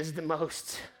giving is the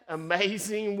most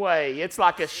amazing way. It's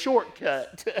like a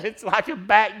shortcut. It's like a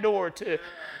back door to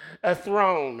a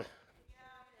throne.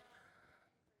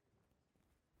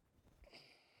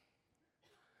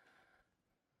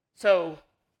 So,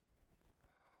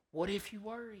 what if you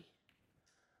worry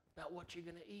about what you're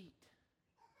going to eat?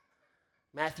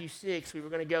 Matthew 6, we were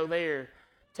going to go there.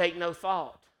 Take no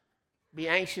thought. Be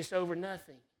anxious over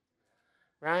nothing.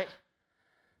 Right?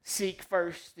 Seek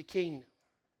first the kingdom.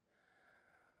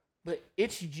 But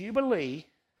it's Jubilee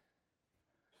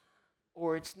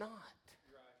or it's not.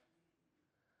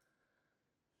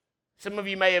 Some of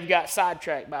you may have got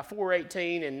sidetracked by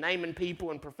 4:18 and naming people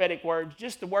and prophetic words.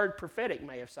 Just the word prophetic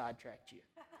may have sidetracked you.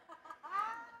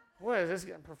 What is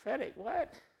this? Prophetic?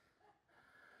 What?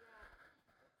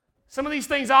 Some of these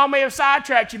things all may have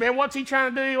sidetracked you, man. What's he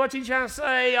trying to do? What's he trying to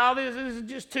say? All this is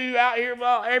just too out here,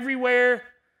 well, everywhere.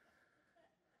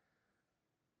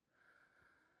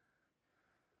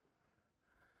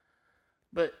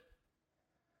 But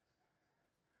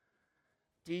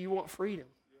do you want freedom?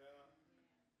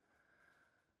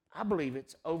 I believe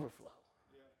it's overflow.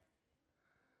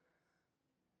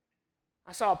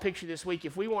 I saw a picture this week.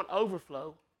 If we want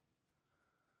overflow,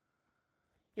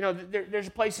 you know, there's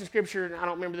a place in Scripture, and I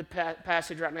don't remember the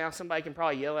passage right now. Somebody can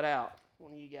probably yell it out.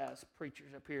 One of you guys,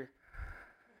 preachers up here.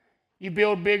 You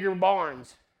build bigger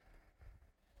barns.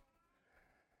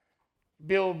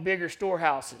 Build bigger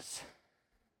storehouses.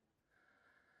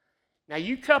 Now,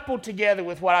 you couple together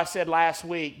with what I said last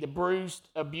week, the bruised,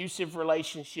 abusive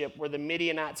relationship where the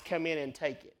Midianites come in and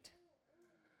take it.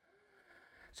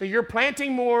 So you're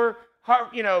planting more,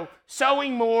 you know,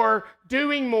 sowing more,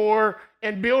 doing more,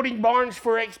 and building barns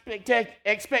for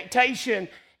expectation,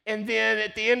 and then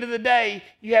at the end of the day,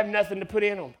 you have nothing to put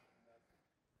in them.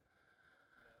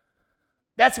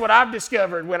 That's what I've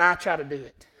discovered when I try to do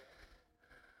it.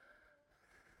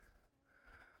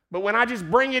 But when I just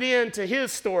bring it into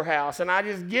his storehouse and I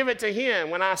just give it to him,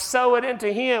 when I sow it into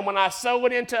him, when I sow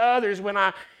it into others, when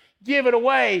I give it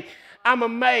away, I'm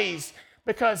amazed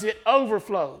because it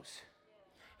overflows.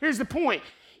 Here's the point.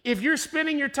 If you're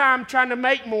spending your time trying to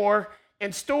make more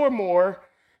and store more,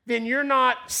 then you're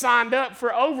not signed up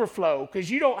for overflow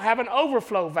because you don't have an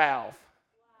overflow valve.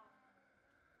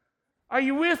 Are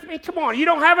you with me? Come on. You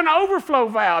don't have an overflow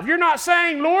valve. You're not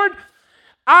saying, Lord,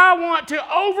 I want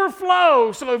to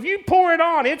overflow, so if you pour it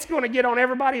on, it's going to get on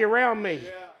everybody around me. Yeah.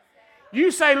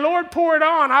 You say, Lord, pour it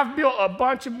on. I've built a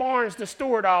bunch of barns to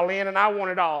store it all in, and I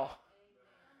want it all.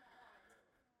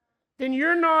 Then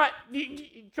you're not,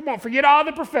 come on, forget all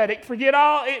the prophetic, forget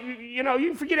all, you know, you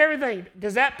can forget everything.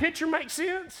 Does that picture make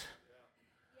sense?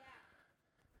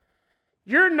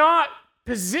 Yeah. You're not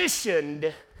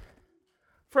positioned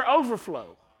for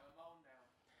overflow.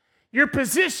 You're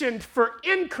positioned for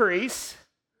increase.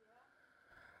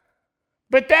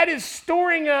 But that is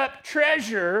storing up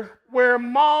treasure where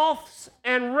moths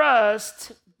and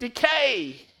rust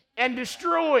decay and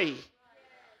destroy.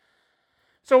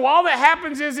 So all that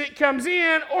happens is it comes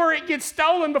in or it gets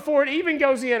stolen before it even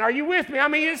goes in. Are you with me? I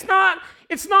mean, it's not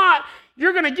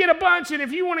you're going to get a bunch and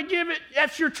if you want to give it,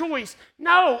 that's your choice.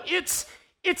 No, it's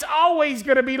always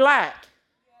going to be lack.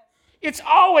 It's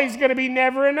always going to be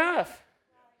never enough.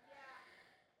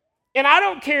 And I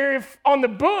don't care if on the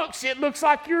books it looks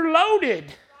like you're loaded.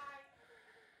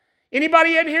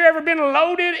 Anybody in here ever been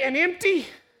loaded and empty?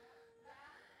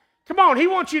 Come on, he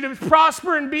wants you to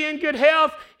prosper and be in good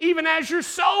health even as your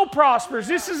soul prospers.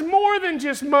 This is more than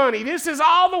just money. This is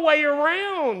all the way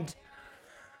around.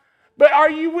 But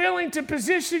are you willing to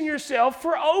position yourself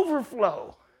for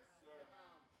overflow?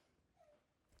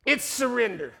 It's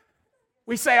surrender.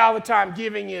 We say all the time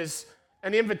giving is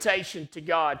an invitation to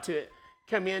God to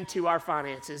come into our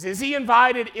finances. Is he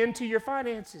invited into your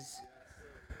finances?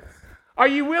 Are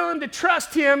you willing to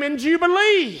trust him in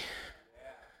Jubilee?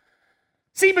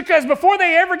 See, because before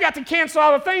they ever got to cancel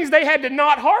all the things, they had to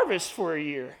not harvest for a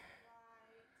year.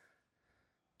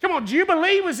 Come on,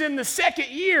 Jubilee was in the second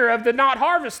year of the not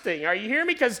harvesting. Are you hearing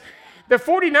me? Because the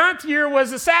 49th year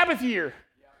was the Sabbath year.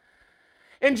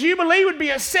 And Jubilee would be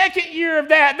a second year of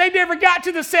that. They never got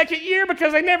to the second year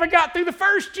because they never got through the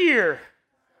first year.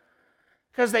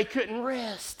 Because they couldn't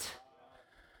rest.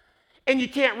 And you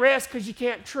can't rest because you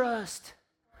can't trust.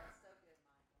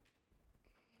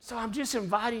 So I'm just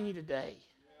inviting you today.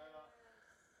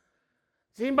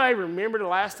 Does anybody remember the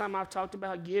last time I've talked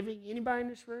about giving? Anybody in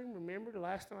this room remember the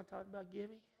last time I talked about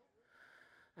giving?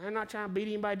 I'm not trying to beat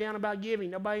anybody down about giving.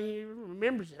 Nobody even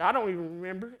remembers it. I don't even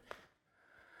remember it.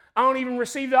 I don't even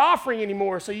receive the offering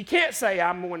anymore, so you can't say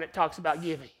I'm the one that talks about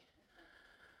giving.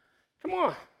 Come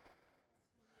on.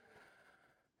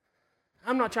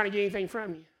 I'm not trying to get anything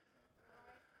from you.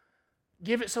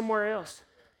 Give it somewhere else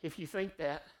if you think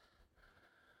that.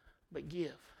 But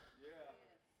give.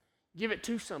 Give it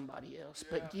to somebody else,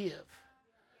 but give.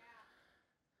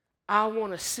 I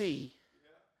want to see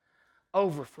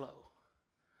overflow.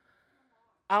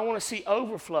 I want to see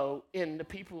overflow in the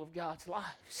people of God's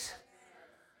lives.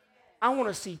 I want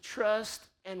to see trust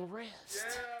and rest.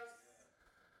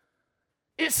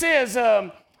 It says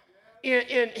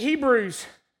in Hebrews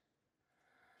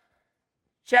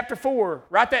chapter 4,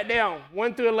 write that down,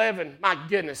 1 through 11. My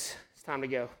goodness, it's time to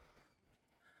go.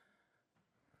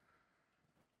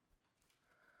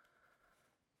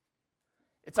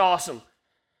 It's awesome.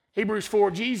 Hebrews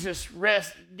 4,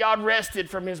 God rested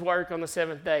from his work on the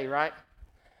seventh day, right?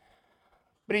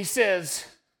 But he says,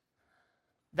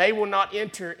 they will not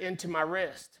enter into my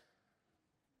rest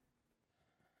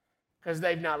because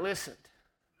they've not listened.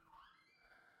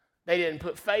 They didn't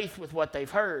put faith with what they've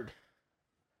heard.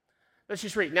 Let's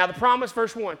just read. Now the promise,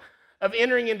 verse 1, of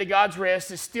entering into God's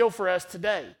rest is still for us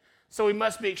today. So we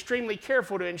must be extremely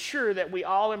careful to ensure that we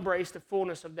all embrace the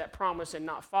fullness of that promise and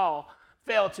not fail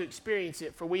to experience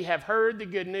it. For we have heard the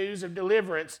good news of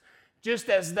deliverance just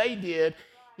as they did,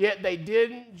 yet they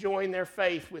didn't join their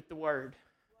faith with the word.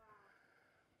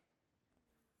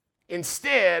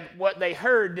 Instead, what they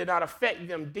heard did not affect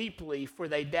them deeply, for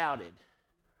they doubted.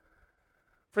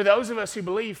 For those of us who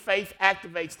believe, faith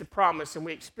activates the promise, and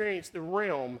we experience the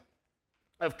realm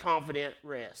of confident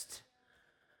rest.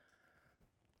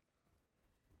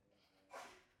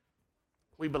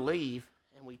 We believe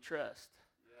and we trust.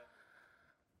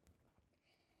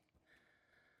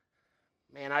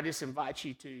 Man, I just invite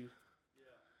you to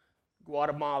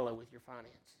Guatemala with your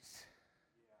finances.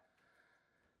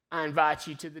 I invite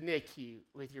you to the NICU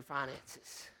with your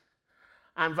finances.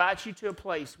 I invite you to a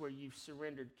place where you've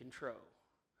surrendered control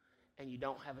and you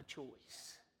don't have a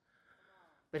choice.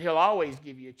 But he'll always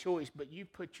give you a choice, but you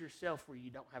put yourself where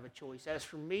you don't have a choice. As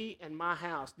for me and my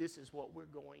house, this is what we're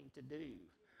going to do.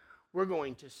 We're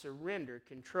going to surrender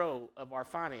control of our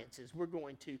finances. We're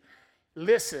going to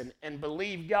listen and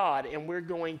believe God, and we're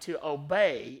going to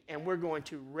obey, and we're going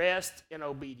to rest in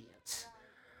obedience.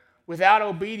 Without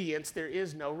obedience, there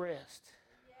is no rest.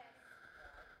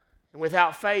 And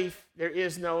without faith, there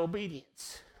is no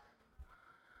obedience.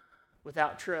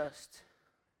 Without trust.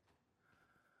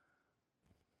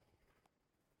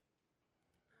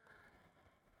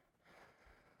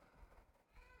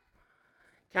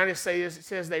 Kind of say this, it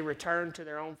says they return to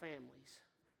their own families.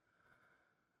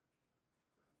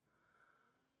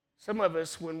 Some of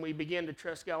us, when we begin to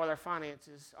trust God with our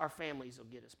finances, our families will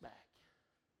get us back.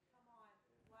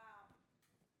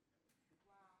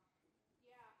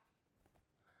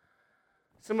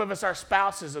 Some of us, our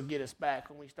spouses will get us back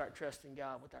when we start trusting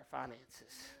God with our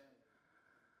finances.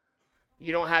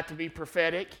 You don't have to be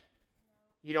prophetic.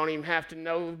 You don't even have to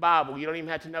know the Bible. You don't even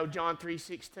have to know John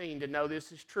 3:16 to know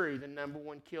this is true. The number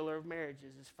one killer of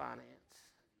marriages is finance.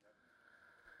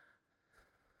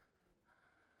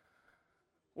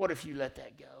 What if you let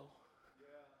that go?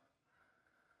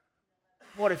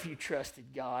 What if you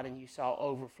trusted God and you saw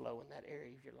overflow in that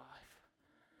area of your life?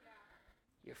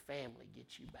 Your family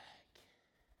gets you back.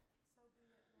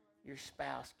 Your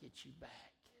spouse gets you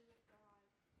back.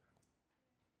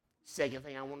 Second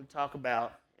thing I want to talk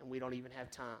about, and we don't even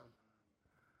have time,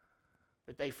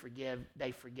 but they forgave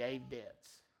debts.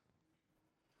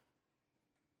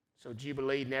 So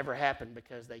Jubilee never happened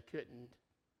because they couldn't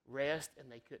rest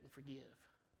and they couldn't forgive.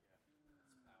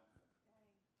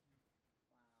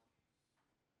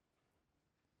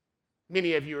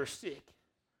 Many of you are sick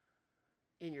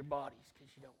in your bodies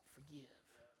because you don't forgive.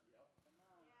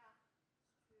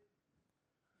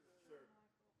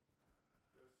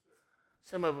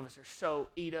 Some of us are so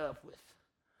eat up with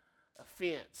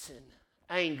offense and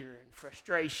anger and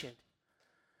frustration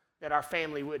that our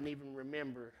family wouldn't even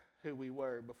remember who we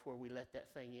were before we let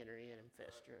that thing enter in and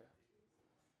fester up.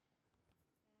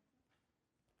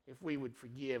 If we would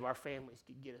forgive, our families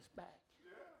could get us back.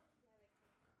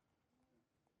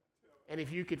 And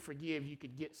if you could forgive, you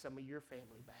could get some of your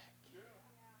family back.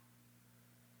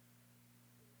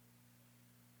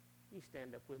 You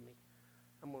stand up with me.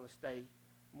 I'm going to stay.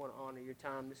 I'm going to honor your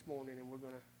time this morning, and we're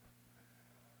going to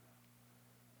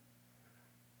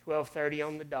 12:30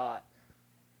 on the dot.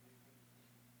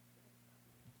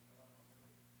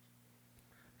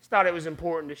 I thought it was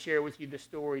important to share with you the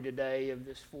story today of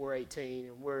this 418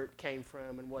 and where it came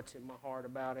from and what's in my heart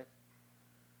about it.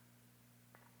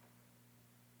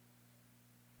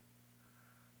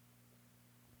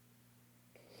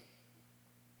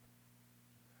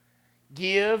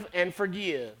 Give and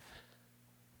forgive.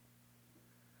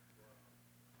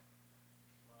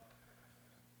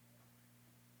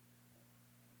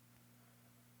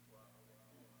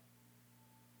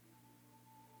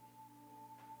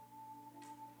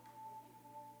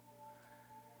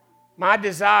 My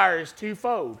desire is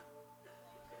twofold.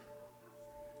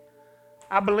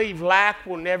 I believe lack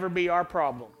will never be our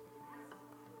problem.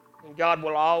 And God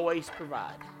will always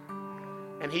provide.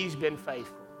 And He's been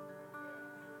faithful.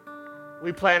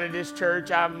 We planted this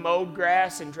church. I mowed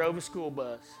grass and drove a school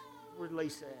bus. Where's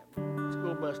Lisa at?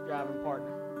 School bus driving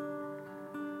partner.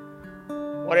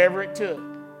 Whatever it took,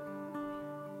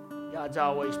 God's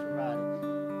always provided.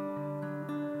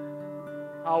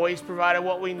 Always provided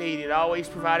what we needed. Always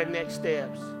provided next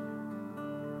steps.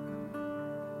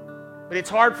 But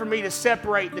it's hard for me to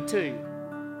separate the two.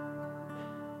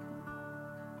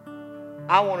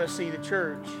 I want to see the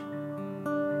church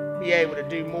be able to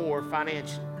do more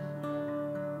financially.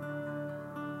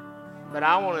 But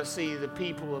I want to see the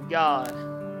people of God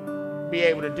be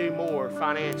able to do more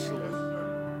financially.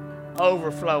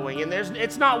 Overflowing. And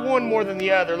it's not one more than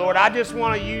the other. Lord, I just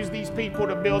want to use these people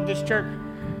to build this church.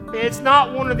 It's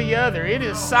not one or the other. It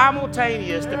is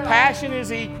simultaneous. The passion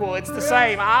is equal. It's the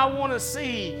same. I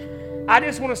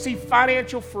just want to see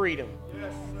financial freedom.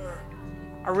 Yes, sir.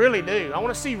 I really do. I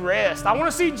want to see rest. I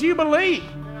want to see Jubilee.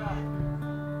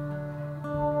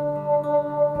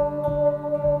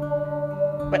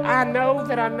 But I know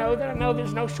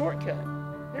there's no shortcut.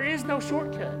 There is no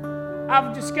shortcut.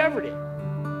 I've discovered it.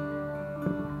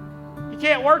 You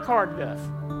can't work hard enough.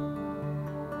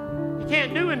 You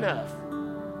can't do enough.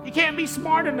 You can't be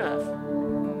smart enough.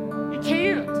 You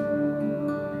can't.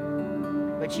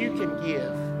 But you can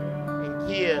give and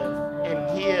give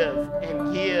and give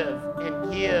and give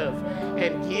and give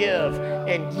and give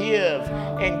and give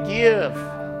and give.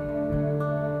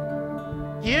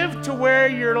 Give to where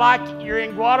you're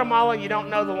in Guatemala and you don't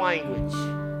know the language.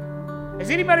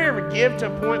 Has anybody ever give to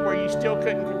a point where you still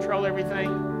couldn't control everything?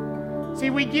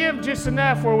 See, we give just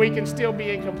enough where we can still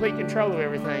be in complete control of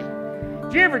everything.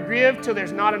 Do you ever give till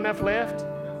there's not enough left?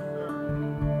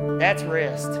 That's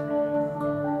rest.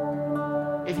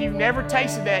 If you've never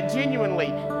tasted that genuinely,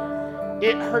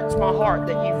 it hurts my heart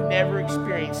that you've never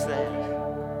experienced that.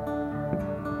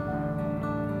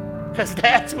 Because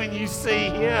that's when you see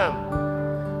Him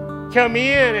come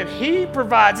in and He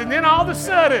provides. And then all of a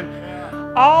sudden,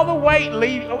 all the weight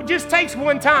leaves. It just takes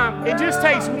one time. It just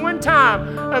takes one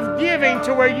time of giving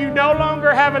to where you no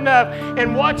longer have enough,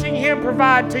 and watching Him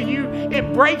provide to you,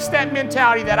 it breaks that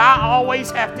mentality that I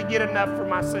always have to get enough for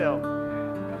myself.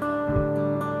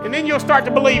 And then you'll start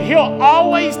to believe He'll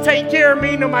always take care of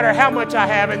me no matter how much I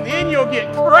have, and then you'll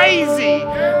get crazy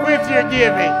with your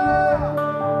giving.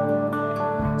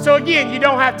 So again, you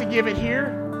don't have to give it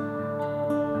here.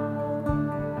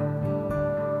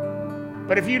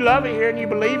 But if you love it here and you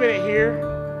believe in it here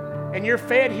and you're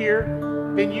fed here,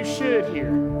 then you should here.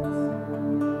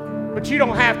 But you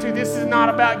don't have to. This is not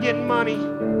about getting money.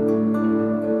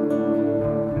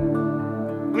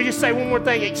 Let me just say one more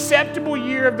thing. Acceptable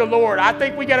year of the Lord. I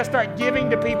think we got to start giving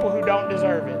to people who don't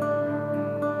deserve it,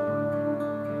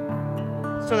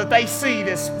 so that they see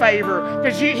this favor.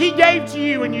 Because He gave to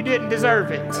you and you didn't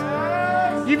deserve it.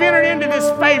 You've entered into this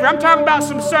favor. I'm talking about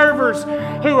some servers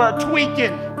who are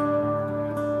tweaking.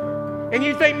 And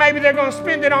you think maybe they're going to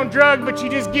spend it on drugs, but you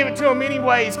just give it to them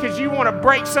anyways because you want to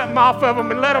break something off of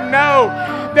them and let them know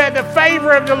that the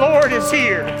favor of the Lord is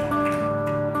here.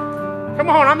 Come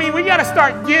on, I mean, we got to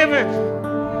start giving.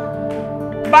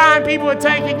 Buying people a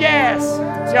tank of gas,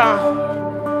 John.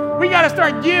 We got to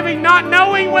start giving, not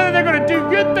knowing whether they're going to do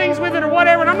good things with it or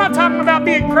whatever. And I'm not talking about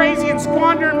being crazy and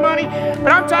squandering money,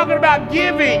 but I'm talking about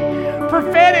giving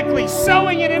prophetically,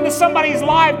 sowing it into somebody's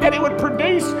life that it would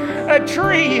produce a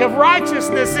tree of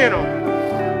righteousness in them.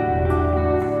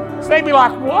 So they'd be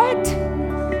like, what?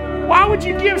 Why would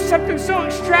you give something so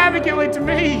extravagantly to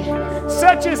me?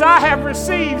 Such as I have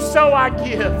received, so I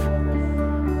give.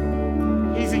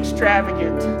 He's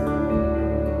extravagant.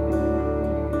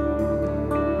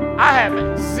 I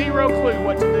have zero clue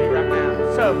what to do right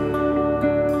now. So,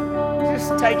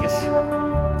 just take us.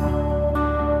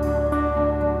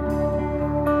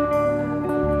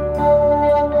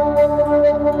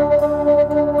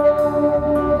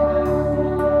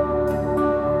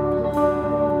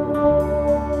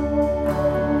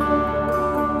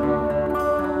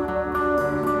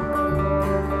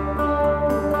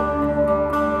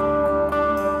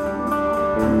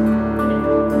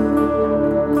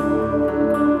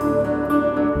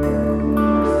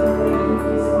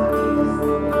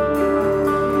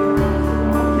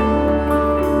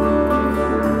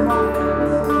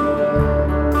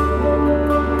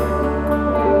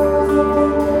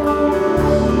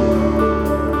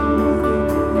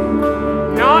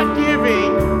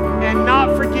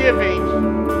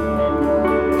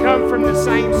 Come from the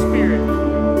same Spirit.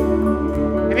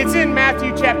 And it's in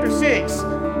Matthew chapter 6.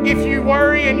 If you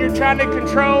worry and you're trying to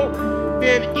control,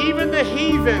 then even the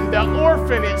heathen, the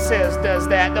orphan, it says, does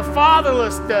that. The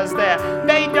fatherless does that.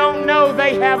 They don't know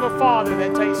they have a Father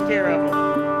that takes care of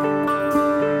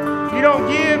them. If you don't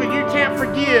give and you can't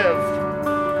forgive,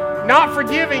 not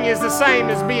forgiving is the same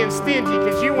as being stingy,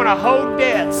 because you want to hold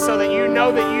debts so that you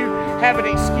know that you have an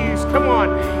excuse. Come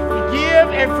on. Give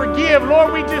and forgive.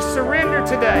 Lord, we just surrender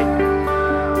today.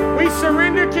 We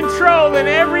surrender control in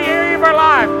every area of our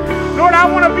life. Lord, I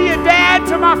want to be a dad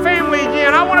to my family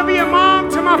again. I want to be a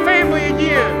mom to my family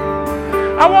again.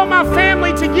 I want my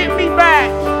family to get me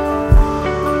back.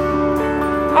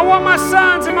 I want my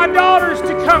sons and my daughters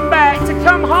to come back, to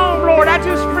come home, Lord. I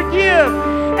just forgive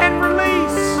and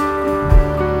release.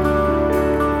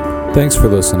 Thanks for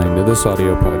listening to this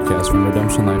audio podcast from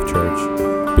Redemption Life Church.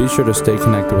 Be sure to stay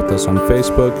connected with us on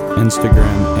Facebook,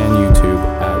 Instagram, and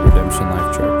YouTube